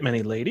doesn't get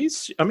many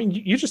ladies. I mean,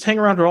 you just hang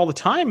around her all the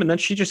time, and then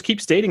she just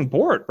keeps dating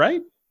Bort,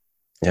 right?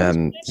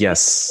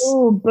 Yes.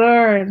 Oh,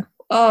 bird.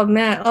 Oh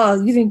man.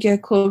 Oh, you didn't get a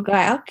cool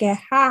guy. Okay.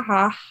 Ha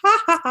ha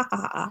ha ha ha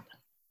ha.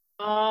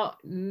 Oh,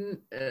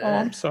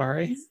 I'm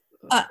sorry.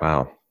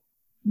 Wow.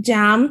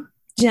 Jam.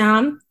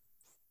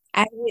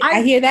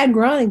 I hear that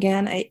groan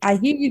again. I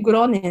hear you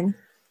groaning.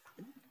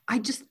 I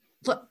just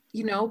look,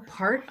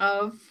 part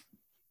of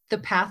the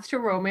path to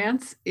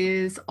romance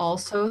is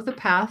also the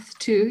path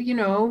to,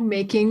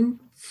 making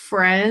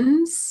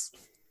friends.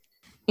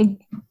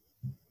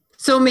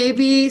 So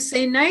maybe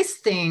say nice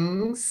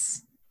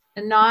things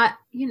and not,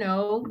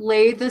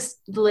 lay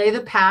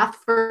the path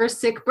for a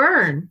sick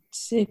burn.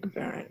 Sick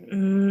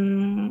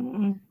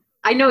burn.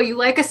 I know you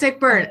like a sick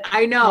burn.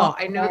 I know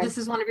this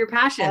is one of your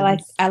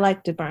passions. I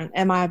like to burn.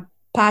 And my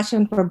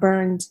passion for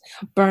burns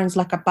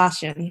like a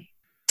passion.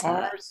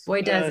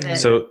 Boy, does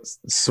it.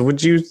 So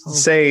would you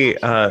say,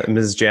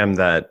 Ms. Jam,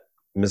 that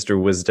Mr.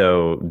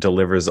 Wisdo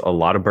delivers a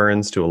lot of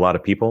burns to a lot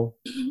of people?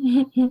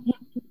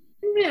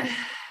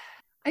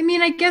 I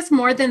mean, I guess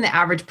more than the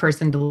average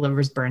person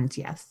delivers burns,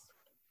 yes.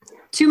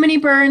 Too many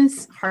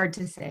burns, hard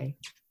to say.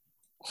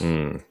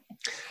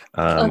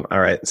 All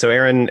right. So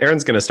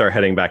Aaron's going to start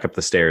heading back up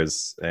the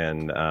stairs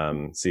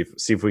and see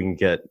if we can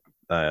get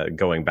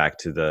going back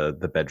to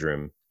the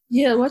bedroom.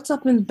 Yeah, what's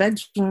up in the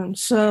bedroom?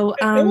 So,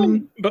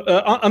 Ilan,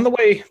 on the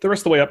rest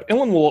of the way up,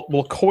 Ilan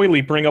will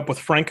coyly bring up with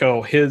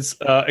Franco his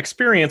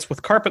experience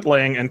with carpet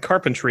laying and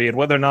carpentry, and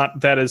whether or not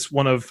that is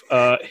one of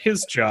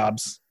his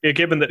jobs,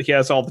 given that he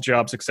has all the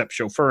jobs except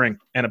chauffeuring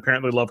and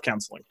apparently love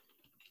counseling.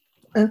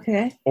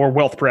 Okay. Or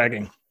wealth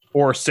bragging,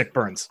 or sick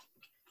burns.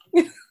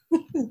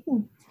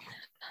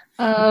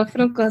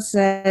 Franco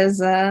says,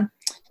 yeah,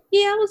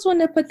 I was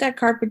wanting to put that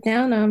carpet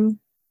down.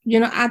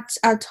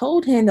 I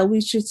told him that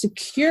we should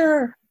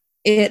secure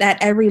it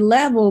at every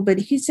level, but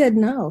he said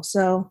no.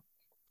 So,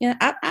 yeah,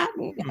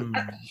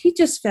 he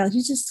just fell.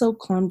 He's just so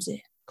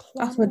clumsy.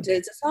 That's what it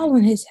is. It's all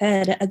in his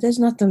head. There's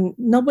nothing.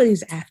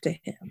 Nobody's after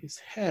him. His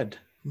head,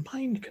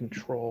 mind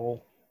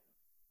control.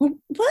 What?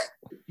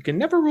 You can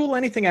never rule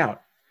anything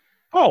out.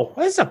 Oh,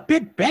 this is a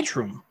big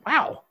bedroom.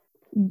 Wow.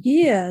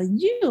 Yeah,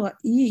 you're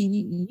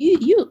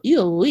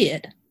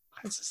weird.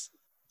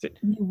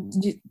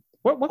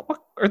 What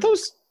are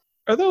those?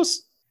 Are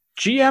those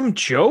GM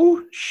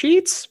Joe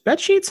sheets? Bed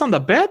sheets on the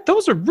bed?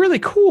 Those are really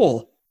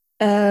cool.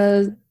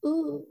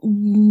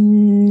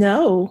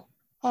 No.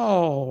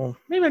 Oh,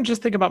 maybe I'm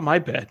just thinking about my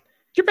bed.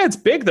 Your bed's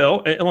big, though.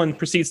 Ellen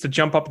proceeds to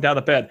jump up and down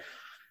the bed.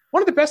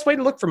 One of the best way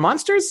to look for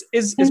monsters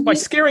is by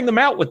scaring them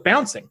out with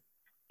bouncing.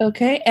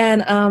 Okay,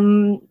 and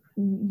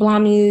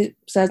Blommy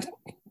says,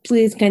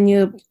 "Please, can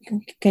you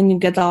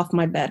get off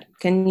my bed?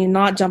 Can you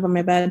not jump on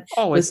my bed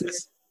with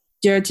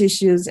your dirty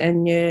shoes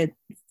and your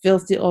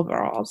filthy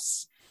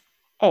overalls?"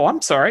 Oh,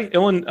 I'm sorry.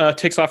 Ilan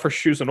takes off her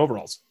shoes and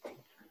overalls.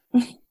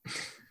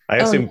 I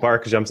assume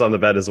Bark jumps on the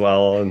bed as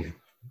well, and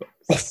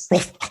so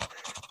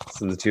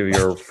the two of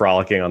you are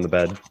frolicking on the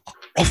bed.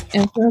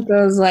 And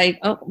Franco's like,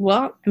 "Oh,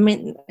 well, I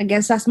mean, I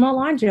guess that's more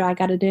laundry I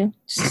got to do.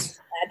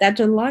 Add that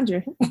to the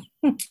laundry."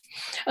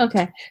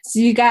 Okay, so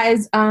you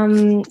guys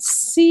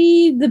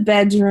see the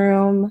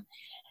bedroom,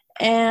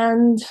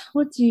 and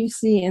what do you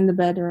see in the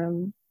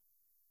bedroom?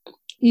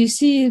 You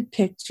see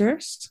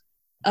pictures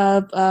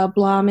of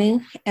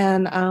Blommy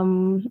and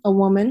a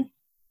woman,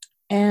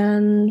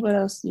 and what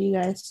else do you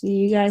guys see?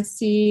 You guys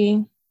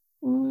see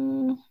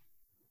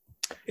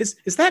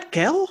is that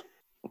Gel?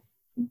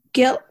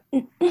 Gel?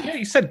 Yeah,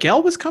 you said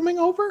Gel was coming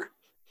over?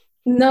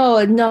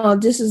 No,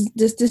 this is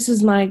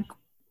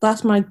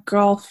that's my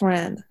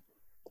girlfriend.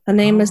 Her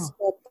name is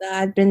Sweta.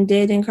 I've been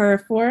dating her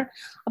for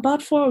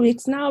about 4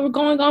 weeks now. We're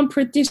going on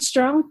pretty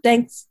strong,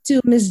 thanks to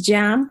Miss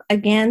Jam.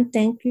 Again,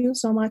 thank you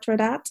so much for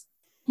that.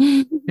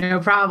 No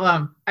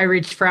problem. I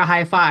reached for a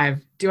high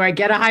five. Do I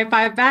get a high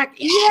five back?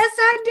 Yes,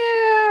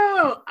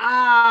 I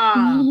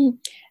do.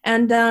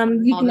 And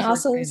you can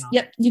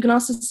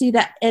also see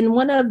that in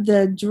one of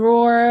the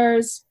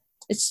drawers,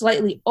 it's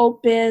slightly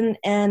open,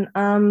 and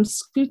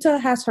Scooter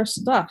has her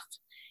stuff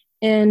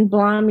in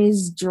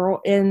Blommy's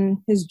drawer,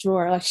 in his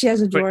drawer. Like, she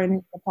has a drawer in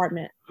his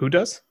apartment. Who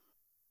does?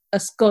 A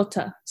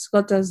Scota.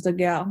 Scota's the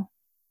gal.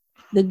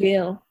 The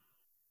Gale.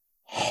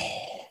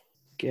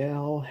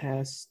 Gal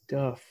has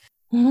stuff.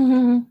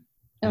 Oh,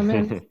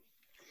 man.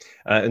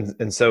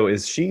 And so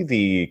is she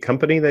the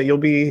company that you'll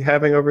be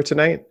having over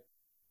tonight?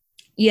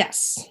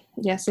 Yes,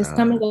 it's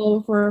coming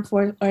over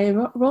for a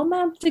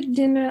romantic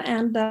dinner,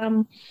 and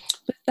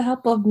with the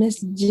help of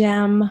Miss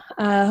Jam,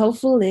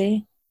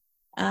 hopefully,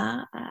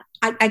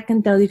 I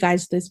can tell you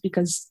guys this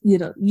because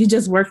you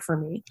just work for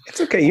me. It's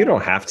okay, you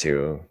don't have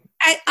to.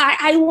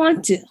 I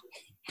want to.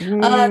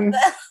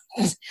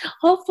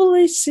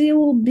 Hopefully, she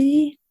will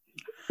be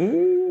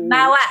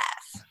my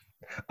wife.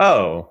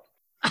 Oh.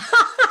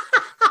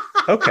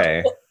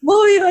 Okay. What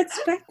were you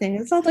expecting?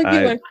 It sounds like you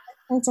were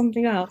expecting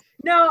something else.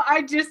 No,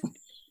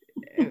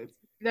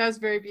 that was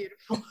very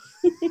beautiful.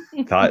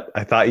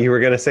 I thought you were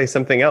going to say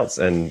something else,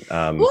 and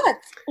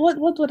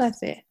What would I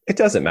say? It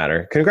doesn't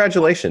matter.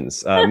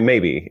 Congratulations.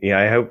 Maybe.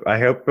 Yeah. I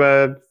hope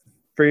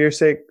for your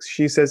sake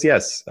she says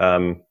yes.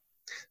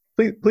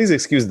 Please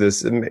excuse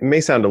this. It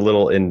may sound a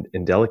little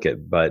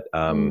indelicate, but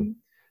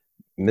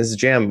Ms.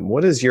 Jam,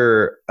 what is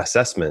your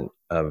assessment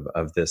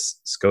of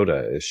this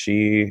Skoda? Is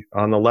she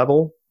on the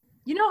level?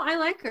 I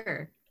like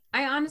her.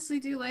 I honestly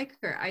do like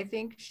her. I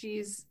think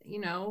she's,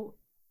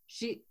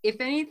 if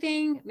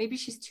anything, maybe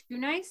she's too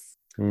nice.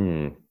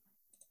 Okay.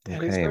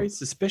 That is very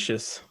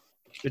suspicious.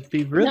 It'd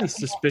be really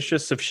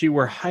suspicious if she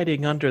were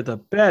hiding under the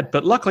bed.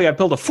 But luckily, I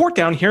built a fort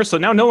down here, so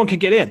now no one can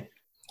get in.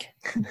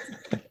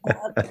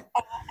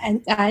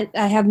 And I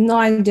have no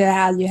idea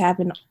how you have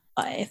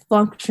a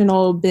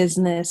functional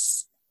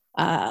business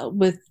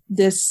with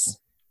this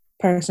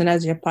person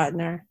as your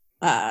partner,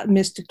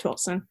 Mr.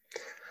 Tolson.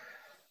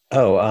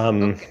 Oh,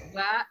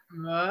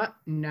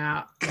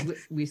 no.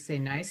 We say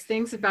nice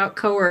things about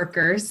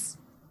coworkers.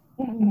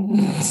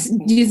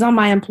 These are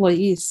my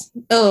employees.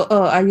 Oh,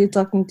 are you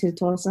talking to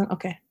Tolson?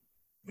 Okay.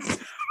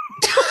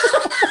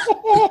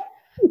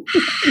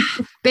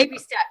 Baby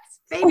steps.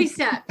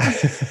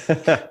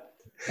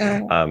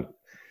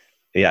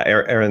 Yeah,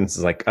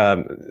 Aaron's like,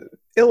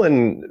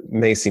 Ilan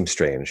may seem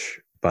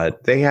strange,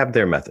 but they have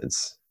their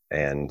methods.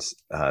 and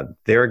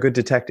they're a good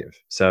detective.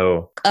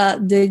 So,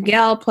 The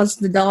gal plus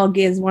the dog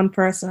is one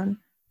person.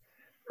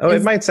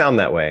 it might sound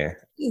that way.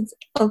 It's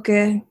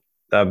okay.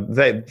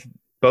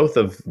 Both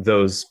of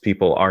those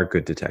people are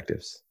good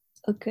detectives.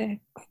 Okay,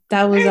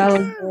 that was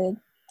good.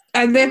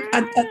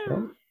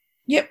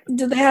 Yep.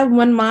 Do they have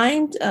one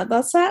mind?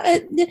 That's how.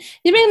 You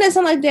mean it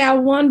sound like they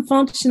are one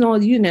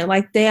functional unit?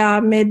 Like they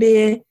are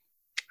maybe.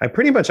 I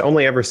pretty much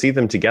only ever see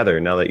them together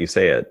now that you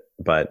say it,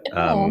 but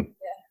no,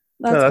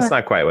 that's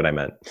not quite what I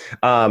meant.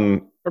 Are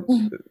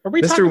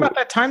we talking about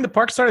that time the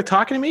park started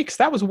talking to me? Because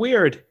that was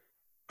weird.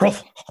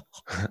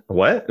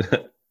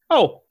 What?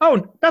 Oh,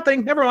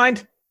 nothing. Never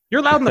mind.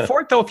 You're allowed in the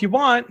fort, though, if you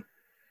want.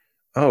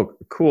 Oh,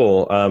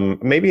 cool.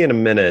 Maybe in a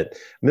minute.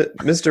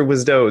 Mr.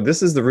 Wisdo,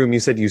 this is the room you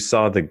said you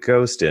saw the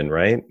ghost in,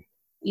 right?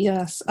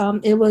 Yes.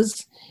 It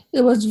was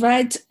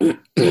right.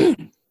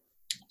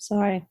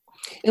 Sorry.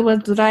 It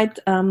was right.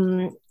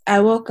 I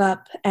woke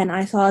up and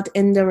I saw it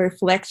in the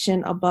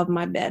reflection above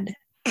my bed.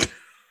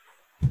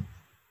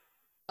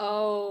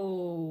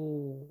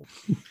 Oh.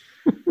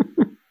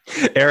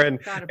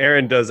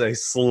 Aaron does a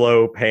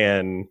slow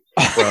pan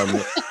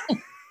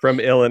from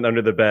Ilan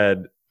under the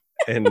bed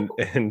and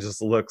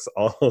just looks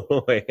all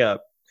the way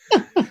up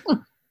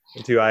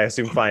to, I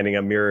assume, finding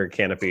a mirror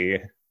canopy.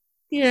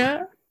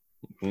 Yeah.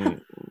 Yeah,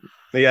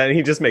 and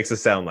he just makes a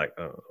sound like,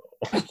 oh.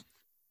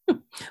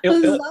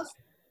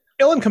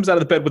 Ilan comes out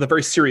of the bed with a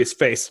very serious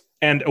face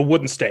and a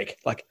wooden stake.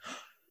 Like,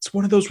 it's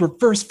one of those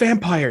reverse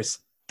vampires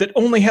that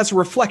only has a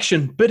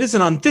reflection but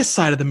isn't on this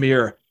side of the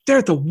mirror.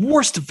 They're the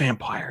worst of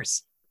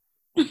vampires.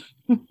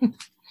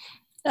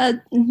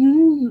 Aaron's,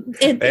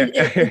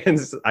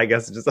 I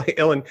guess, just like,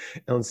 Ilan,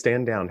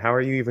 stand down. How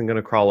are you even going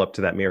to crawl up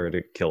to that mirror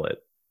to kill it?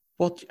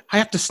 Well, I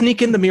have to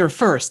sneak in the mirror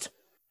first.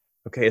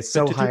 Okay, it's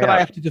so high up. I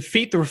have to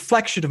defeat the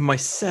reflection of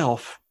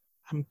myself.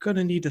 I'm going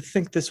to need to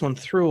think this one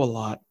through a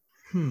lot.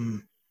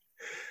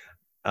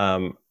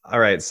 All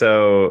right,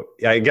 so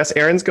I guess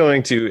Aaron's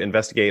going to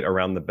investigate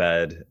around the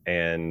bed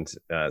and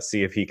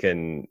see if he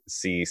can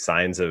see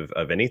signs of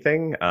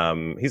anything.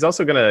 He's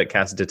also going to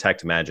cast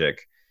Detect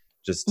Magic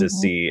just to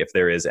see if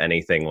there is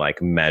anything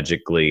like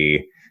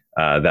magically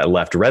that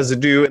left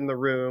residue in the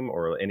room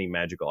or any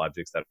magical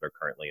objects that are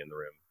currently in the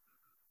room.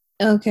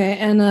 Okay,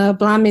 and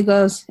Blami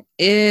goes,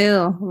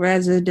 ew,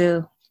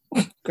 residue.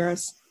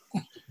 Gross.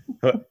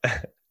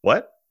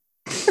 What?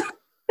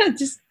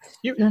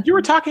 You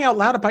were talking out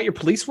loud about your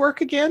police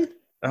work again?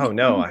 Oh,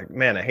 no. I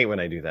hate when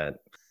I do that.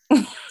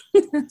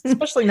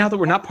 Especially now that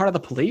we're not part of the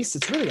police.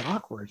 It's really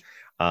awkward.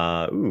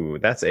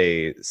 That's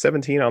a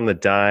 17 on the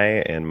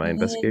die, and my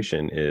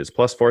investigation is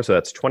 +4, so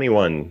that's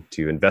 21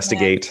 to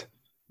investigate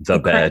the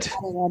bed.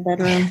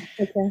 Bedroom.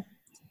 Okay.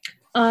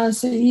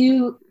 So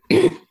you...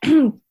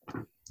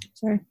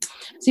 Sorry.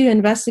 So you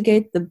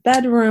investigate the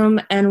bedroom,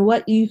 and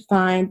what you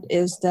find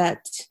is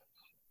that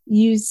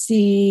you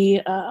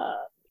see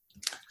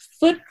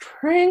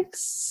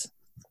footprints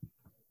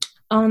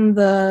on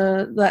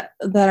that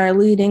are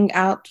leading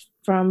out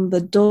from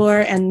the door,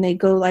 and they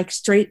go like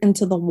straight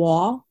into the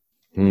wall.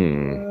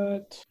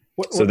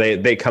 So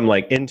they come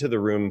like into the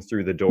room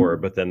through the door,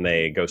 but then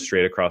they go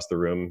straight across the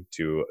room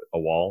to a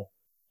wall.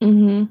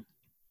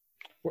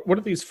 What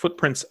are these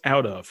footprints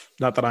out of?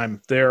 Not that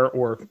I'm there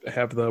or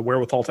have the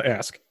wherewithal to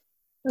ask.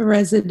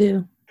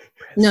 Residue.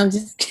 No,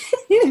 just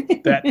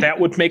kidding. That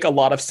would make a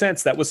lot of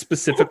sense. That was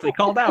specifically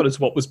called out as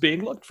what was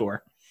being looked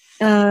for.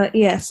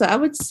 Yeah, so I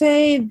would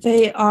say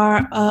they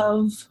are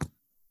of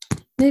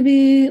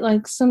maybe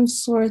like some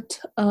sort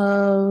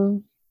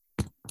of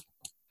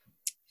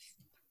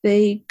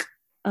fake,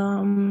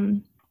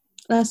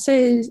 let's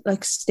say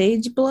like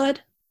stage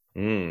blood.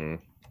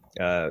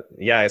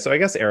 Yeah, so I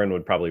guess Aaron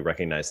would probably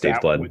recognize stage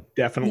blood. That would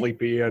definitely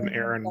be an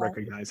Aaron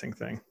recognizing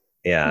thing.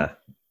 Yeah.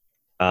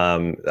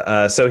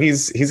 So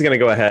he's gonna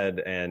go ahead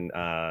and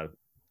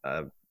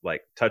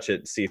like touch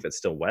it, see if it's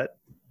still wet.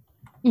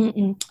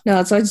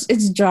 No, so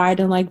it's dried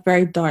and like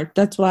very dark.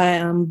 That's why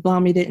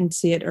Blami didn't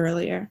see it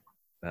earlier.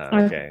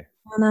 Okay.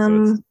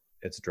 And, so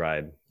it's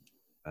dried.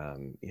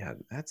 Yeah,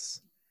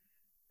 that's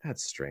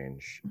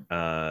strange.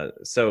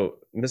 So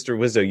Mr.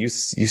 Wisdo, you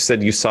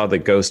said you saw the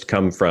ghost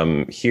come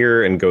from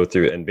here and go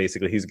through, and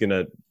basically he's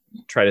gonna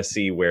try to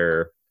see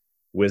where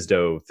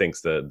Wisdo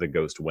thinks the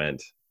ghost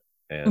went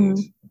and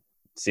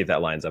see if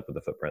that lines up with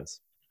the footprints.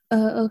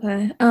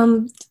 Okay.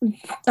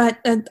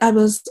 I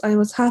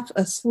was half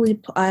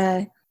asleep.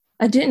 I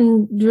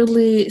didn't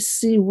really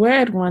see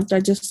where it went. I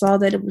just saw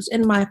that it was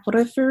in my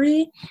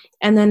periphery,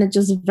 and then it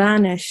just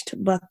vanished.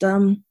 But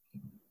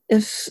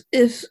if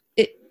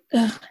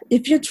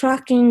you're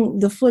tracking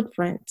the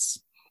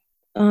footprints,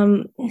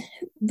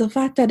 the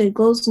fact that it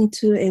goes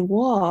into a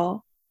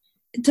wall,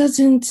 it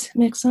doesn't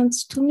make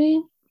sense to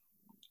me.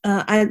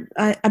 I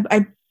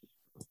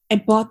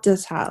bought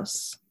this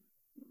house,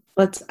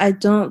 but I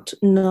don't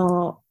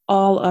know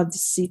all of the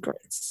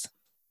secrets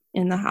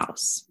in the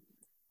house.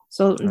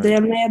 So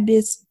there may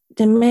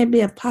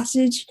be a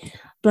passage,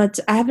 but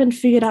I haven't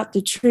figured out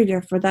the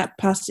trigger for that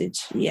passage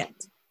yet.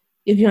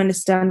 If you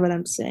understand what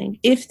I'm saying,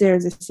 if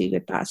there's a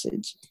secret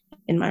passage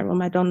in my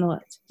room. I don't know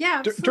it.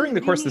 Yeah. During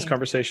the course of this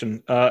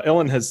conversation,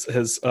 Ellen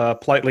has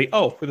politely,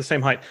 we're the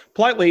same height,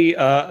 politely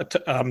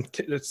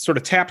sort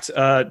of tapped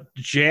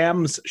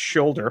Jam's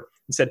shoulder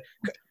and said,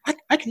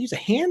 I can use a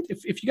hand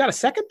if you got a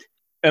second.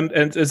 And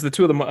as the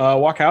two of them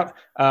walk out,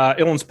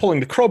 Ellen's pulling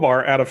the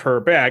crowbar out of her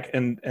bag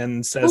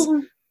and says,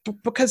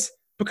 because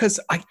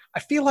I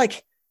feel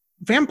like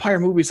vampire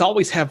movies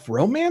always have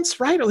romance,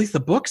 right? Or at least the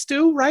books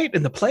do, right?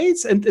 And the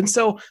plays. And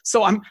so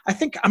I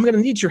think I'm going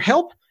to need your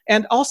help.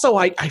 And also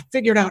I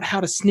figured out how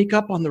to sneak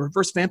up on the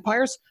reverse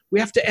vampires. We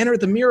have to enter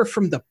the mirror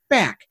from the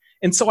back.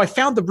 And so I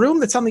found the room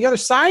that's on the other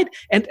side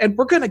and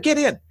we're going to get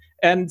in.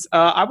 And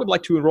I would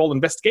like to enroll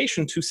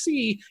investigation to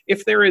see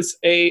if there is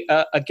a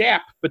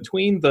gap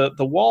between the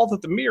wall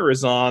that the mirror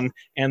is on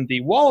and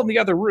the wall in the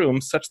other room,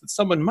 such that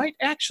someone might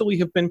actually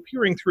have been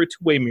peering through a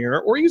two-way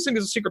mirror or using it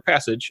as a secret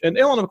passage. And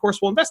Ellen, of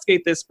course, will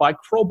investigate this by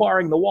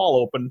crowbarring the wall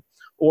open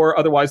or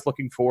otherwise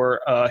looking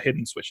for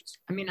hidden switches.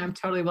 I mean, I'm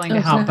totally willing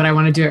to help, but I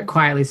want to do it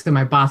quietly so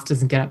my boss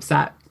doesn't get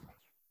upset.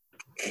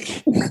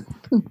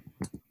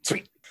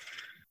 Sweet.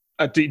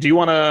 Do you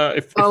want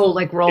to...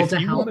 roll to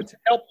help? To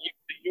help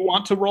you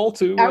want to roll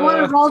to... I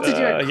want to roll to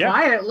do it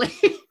quietly.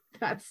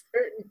 That's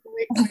certainly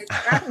my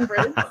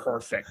preference.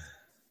 Perfect.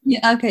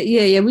 Yeah, okay.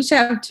 Yeah. We should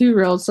have 2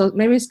 rolls. So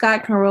maybe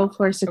Scott can roll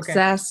for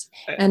success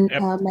and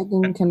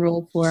Megan can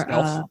roll for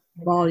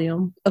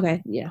volume.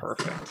 Okay, yeah.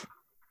 Perfect.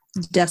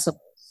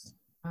 Decibels.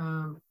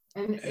 And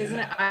isn't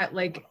it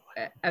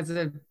as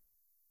a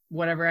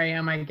whatever I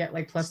am, I get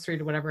like +3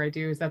 to whatever I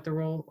do? Is that the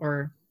roll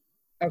or...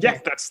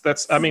 Okay. Yeah,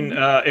 that's. I mean,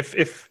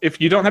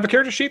 if you don't have a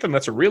character sheet, then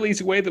that's a real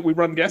easy way that we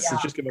run guests.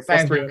 Is just give a +3. I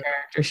have no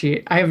character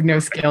sheet. I have no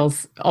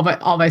skills.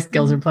 All my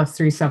skills are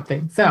 +3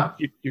 something. So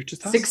you're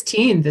just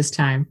 16 this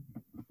time.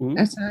 Ooh,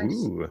 that's nice.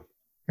 Ooh.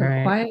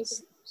 Right.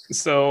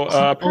 So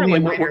apparently, only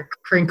a minor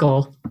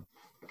crinkle.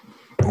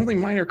 Only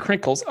minor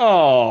crinkles.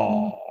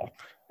 Oh,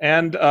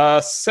 and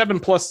 7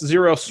 +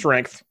 0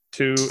 strength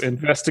to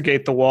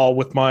investigate the wall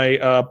with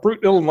my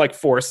brute Illen-like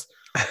force.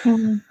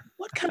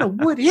 What kind of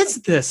wood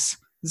is this?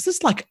 Is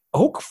this like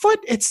oak foot?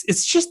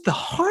 It's just the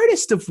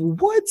hardest of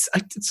woods.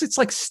 It's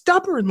like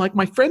stubborn, like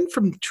my friend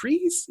from the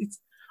trees.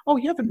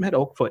 You haven't met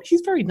Oakfoot.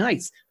 He's very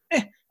nice.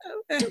 Do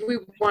we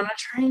want to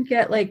try and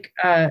get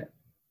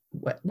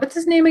what's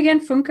his name again?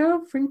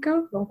 Funko?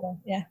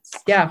 Yeah.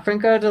 Yeah,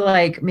 Funko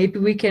to maybe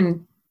we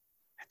can.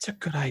 That's a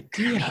good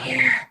idea. Come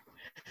here.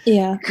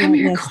 Yeah. Come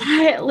here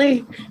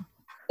quietly.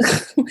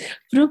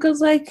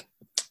 Funko's like,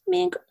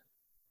 man,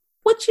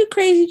 what you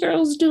crazy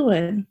girls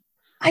doing?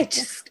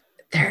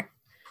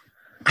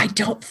 I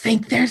don't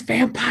think there's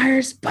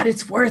vampires, but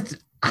it's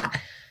worth...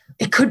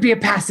 it could be a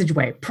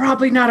passageway.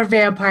 Probably not a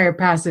vampire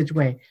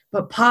passageway,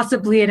 but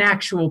possibly an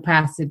actual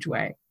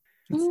passageway.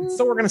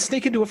 So we're going to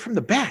sneak into it from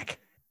the back.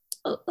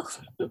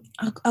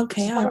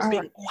 Okay. All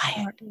right.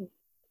 Quiet. All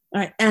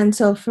right. And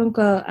so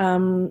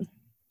Funko,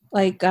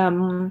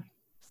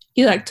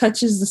 he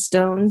touches the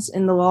stones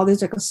in the wall.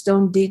 There's a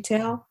stone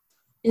detail.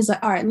 He's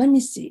like, all right, let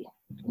me see.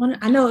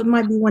 I know it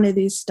might be one of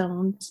these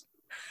stones.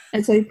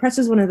 And so he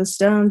presses one of the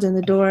stones and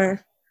the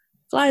door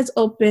flies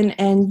open,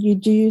 and you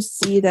do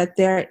see that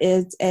there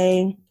is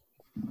a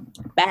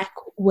back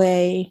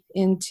way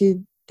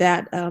into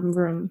that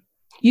room.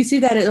 You see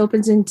that it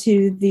opens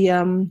into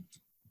the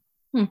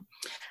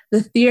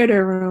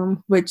theater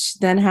room, which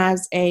then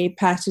has a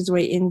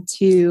passageway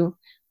into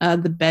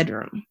the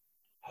bedroom.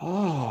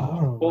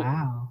 Oh,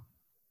 wow.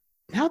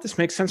 Now this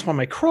makes sense why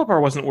my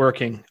crowbar wasn't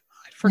working.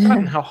 I'd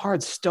forgotten how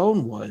hard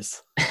stone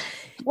was.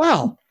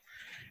 Well,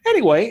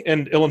 anyway,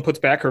 and Illen puts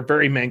back her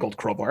very mangled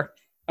crowbar.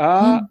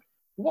 Now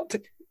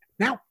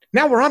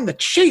we're on the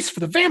chase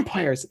for the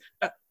vampires.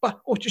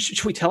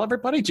 Should we tell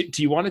everybody?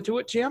 Do you want to do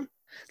it, Jam?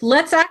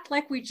 Let's act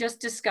like we just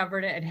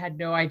discovered it and had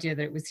no idea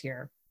that it was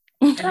here.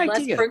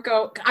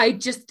 Franco,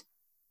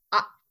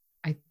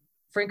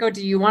 Franco,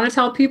 do you want to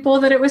tell people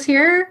that it was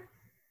here?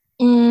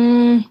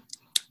 Yeah.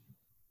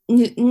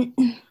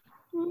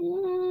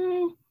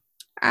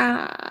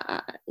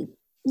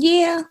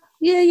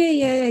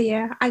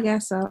 I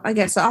guess so.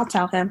 I'll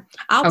tell him.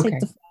 I'll take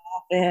the fall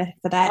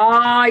for that.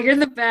 Oh, you're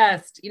the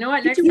best. You know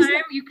what? Next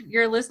time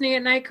you're listening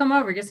at night, come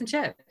over, get some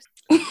chips.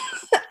 I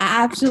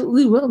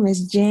absolutely will,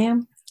 Miss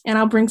Jam. And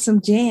I'll bring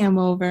some jam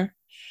over.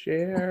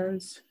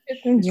 Shares.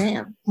 Some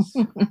jam.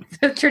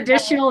 The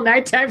traditional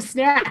nighttime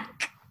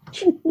snack.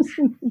 All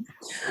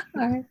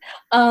right.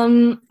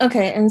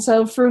 Okay, and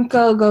so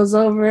Funko goes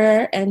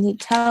over and he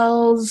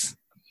tells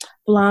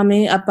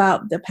Blami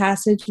about the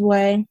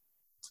passageway.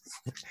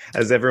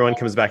 As everyone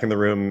comes back in the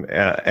room,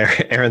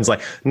 Aaron's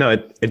like, "No,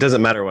 it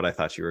doesn't matter what I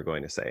thought you were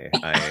going to say.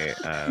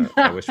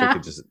 I wish we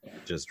could just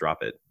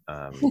drop it."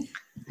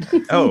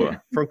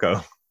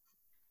 Funko.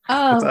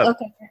 Oh,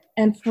 okay.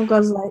 And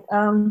Funko's like,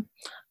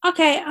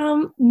 okay,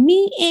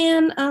 me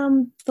and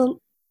the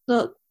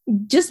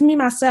just me,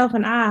 myself,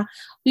 and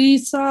we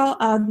saw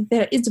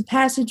there is a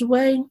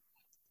passageway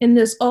in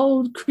this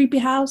old creepy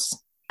house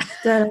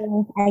that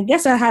I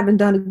guess I haven't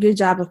done a good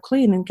job of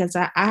cleaning because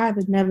I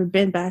haven't never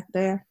been back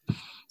there.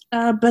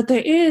 but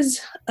there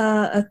is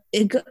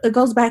it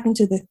goes back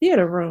into the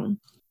theater room,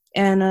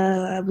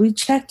 and we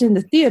checked in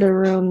the theater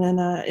room, and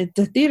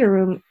the theater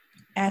room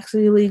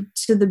actually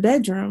leads to the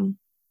bedroom,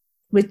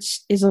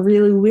 which is a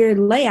really weird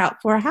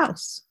layout for a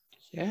house.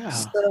 Yeah.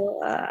 So,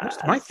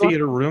 my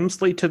theater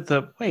rooms lead to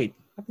the. Wait,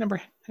 I've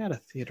never had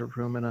a theater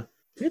room in a.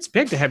 It's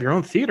big to have your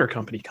own theater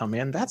company come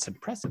in. That's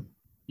impressive.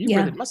 You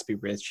really must be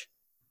rich.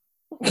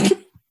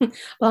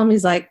 Well,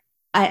 he's like,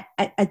 I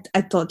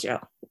told you.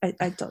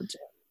 I told you.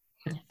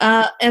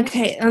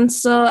 Okay, and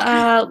so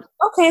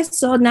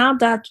so now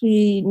that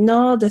we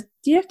know the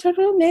theater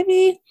room,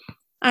 maybe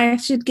I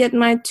should get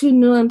my 2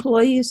 new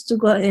employees to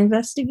go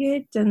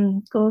investigate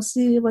and go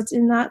see what's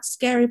in that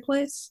scary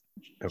place.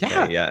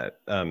 Okay, yeah.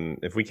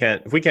 If we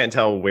can't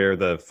tell where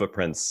the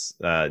footprints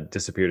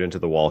disappeared into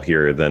the wall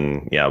here,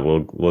 then yeah,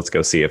 let's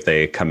go see if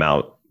they come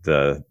out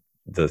the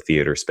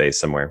theater space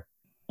somewhere.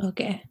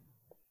 Okay.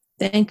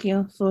 Thank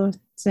you for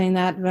saying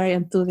that very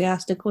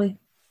enthusiastically.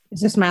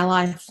 It's just my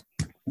life.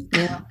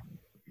 Yeah.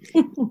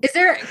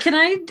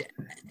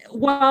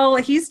 While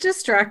he's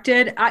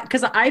distracted,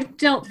 because I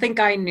don't think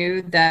I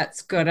knew that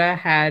Skoda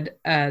had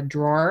a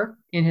drawer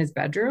in his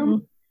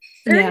bedroom.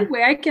 Is there any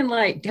way I can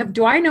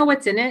do I know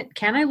what's in it?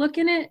 Can I look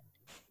in it?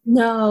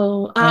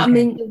 No, okay. I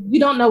mean, you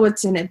don't know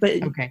what's in it, but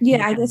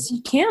I guess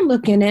you can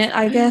look in it.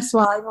 I guess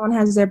while everyone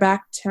has their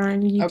back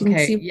turned, you can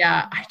see.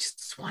 Yeah, I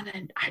just want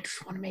to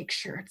make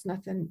sure it's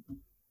nothing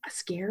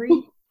scary.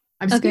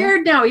 I'm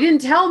scared now. He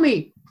didn't tell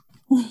me.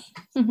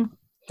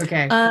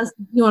 Okay.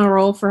 You want to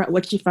roll for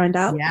what you find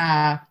out?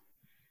 Yeah.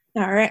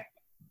 All right.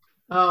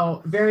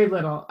 Oh, very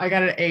little. I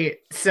got an 8.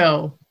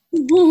 So.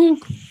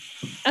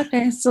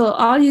 Okay, so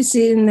all you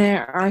see in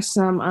there are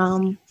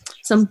some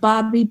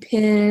bobby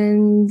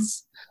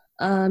pins,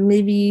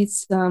 maybe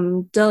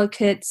some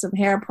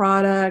hair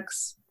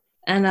products,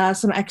 and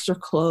some extra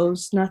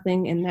clothes.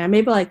 Nothing in there.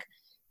 Maybe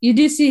you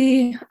do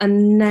see a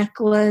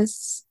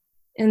necklace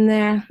in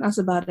there. That's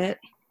about it.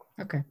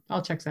 Okay,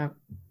 all checks out.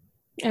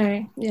 All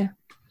right. Yeah.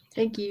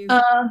 Thank you.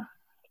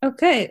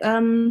 Okay.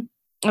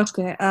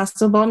 Okay.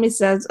 So Balmy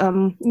says,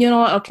 you know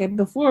what? Okay,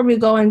 before we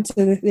go into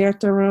the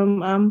theater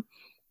room,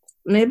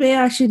 maybe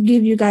I should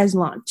give you guys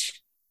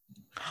lunch.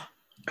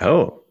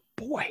 Oh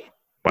boy!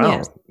 Wow,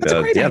 yeah. That's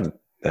a great idea.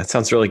 That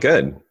sounds really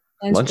good.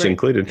 That's lunch great.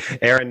 Included.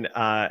 Aaron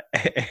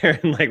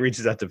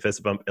reaches out to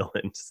fist bump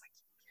Ilan, just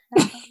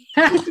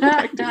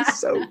acting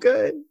so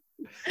good.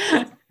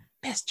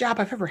 Best job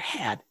I've ever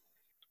had.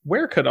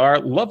 Where could our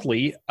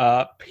lovely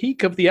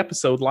peak of the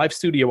episode live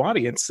studio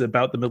audience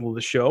about the middle of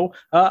the show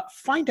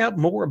find out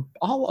more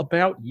all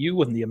about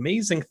you and the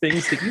amazing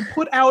things that you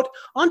put out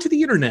onto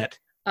the internet?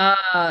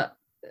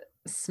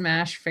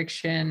 Smash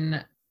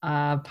Fiction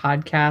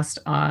podcast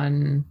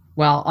on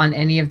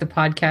any of the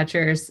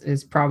podcatchers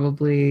is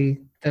probably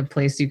the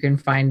place you can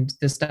find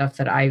the stuff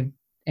that I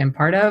am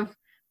part of.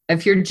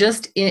 If you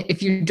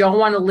don't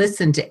want to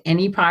listen to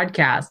any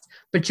podcast,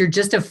 but you're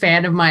just a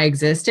fan of my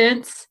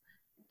existence,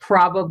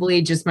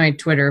 probably just my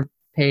Twitter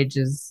page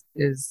is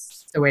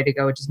the way to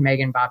go, which is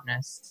Megan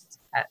Bobness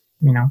at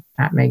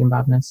Megan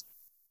Bobness.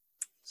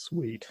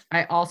 Sweet.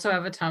 I also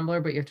have a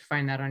Tumblr, but you have to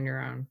find that on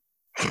your own.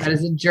 That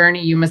is a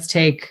journey you must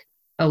take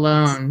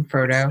alone,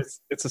 Frodo.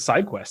 It's a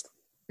side quest.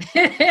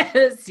 It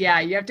is, yeah.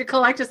 You have to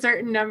collect a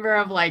certain number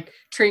of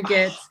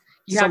trinkets.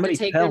 You have to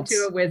take them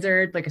to a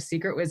wizard, a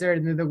secret wizard,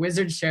 and then the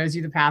wizard shows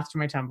you the path to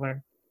my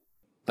Tumblr.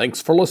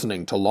 Thanks for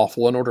listening to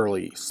Lawful and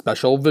Orderly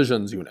Special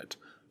Visions Unit.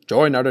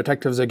 Join our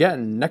detectives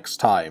again next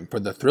time for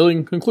the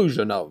thrilling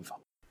conclusion of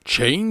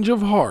Change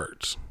of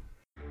Hearts.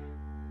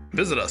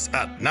 Visit us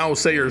at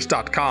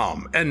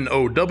nowsayers.com,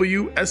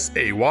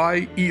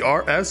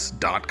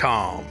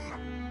 nowsayers.com.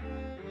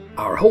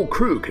 Our whole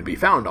crew can be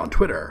found on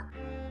Twitter.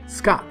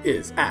 Scott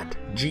is at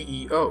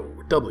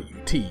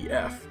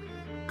GEOWTF.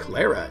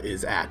 Clara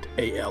is at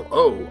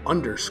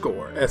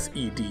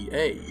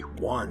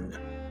ALO_SEDA1.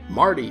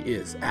 Marty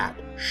is at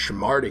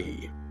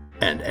Schmarty.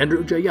 And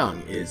Andrew J.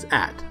 Young is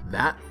at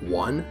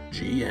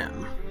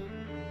That1GM.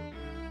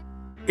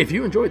 If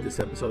you enjoyed this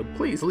episode,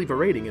 please leave a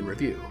rating and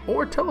review,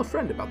 or tell a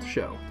friend about the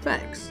show.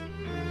 Thanks.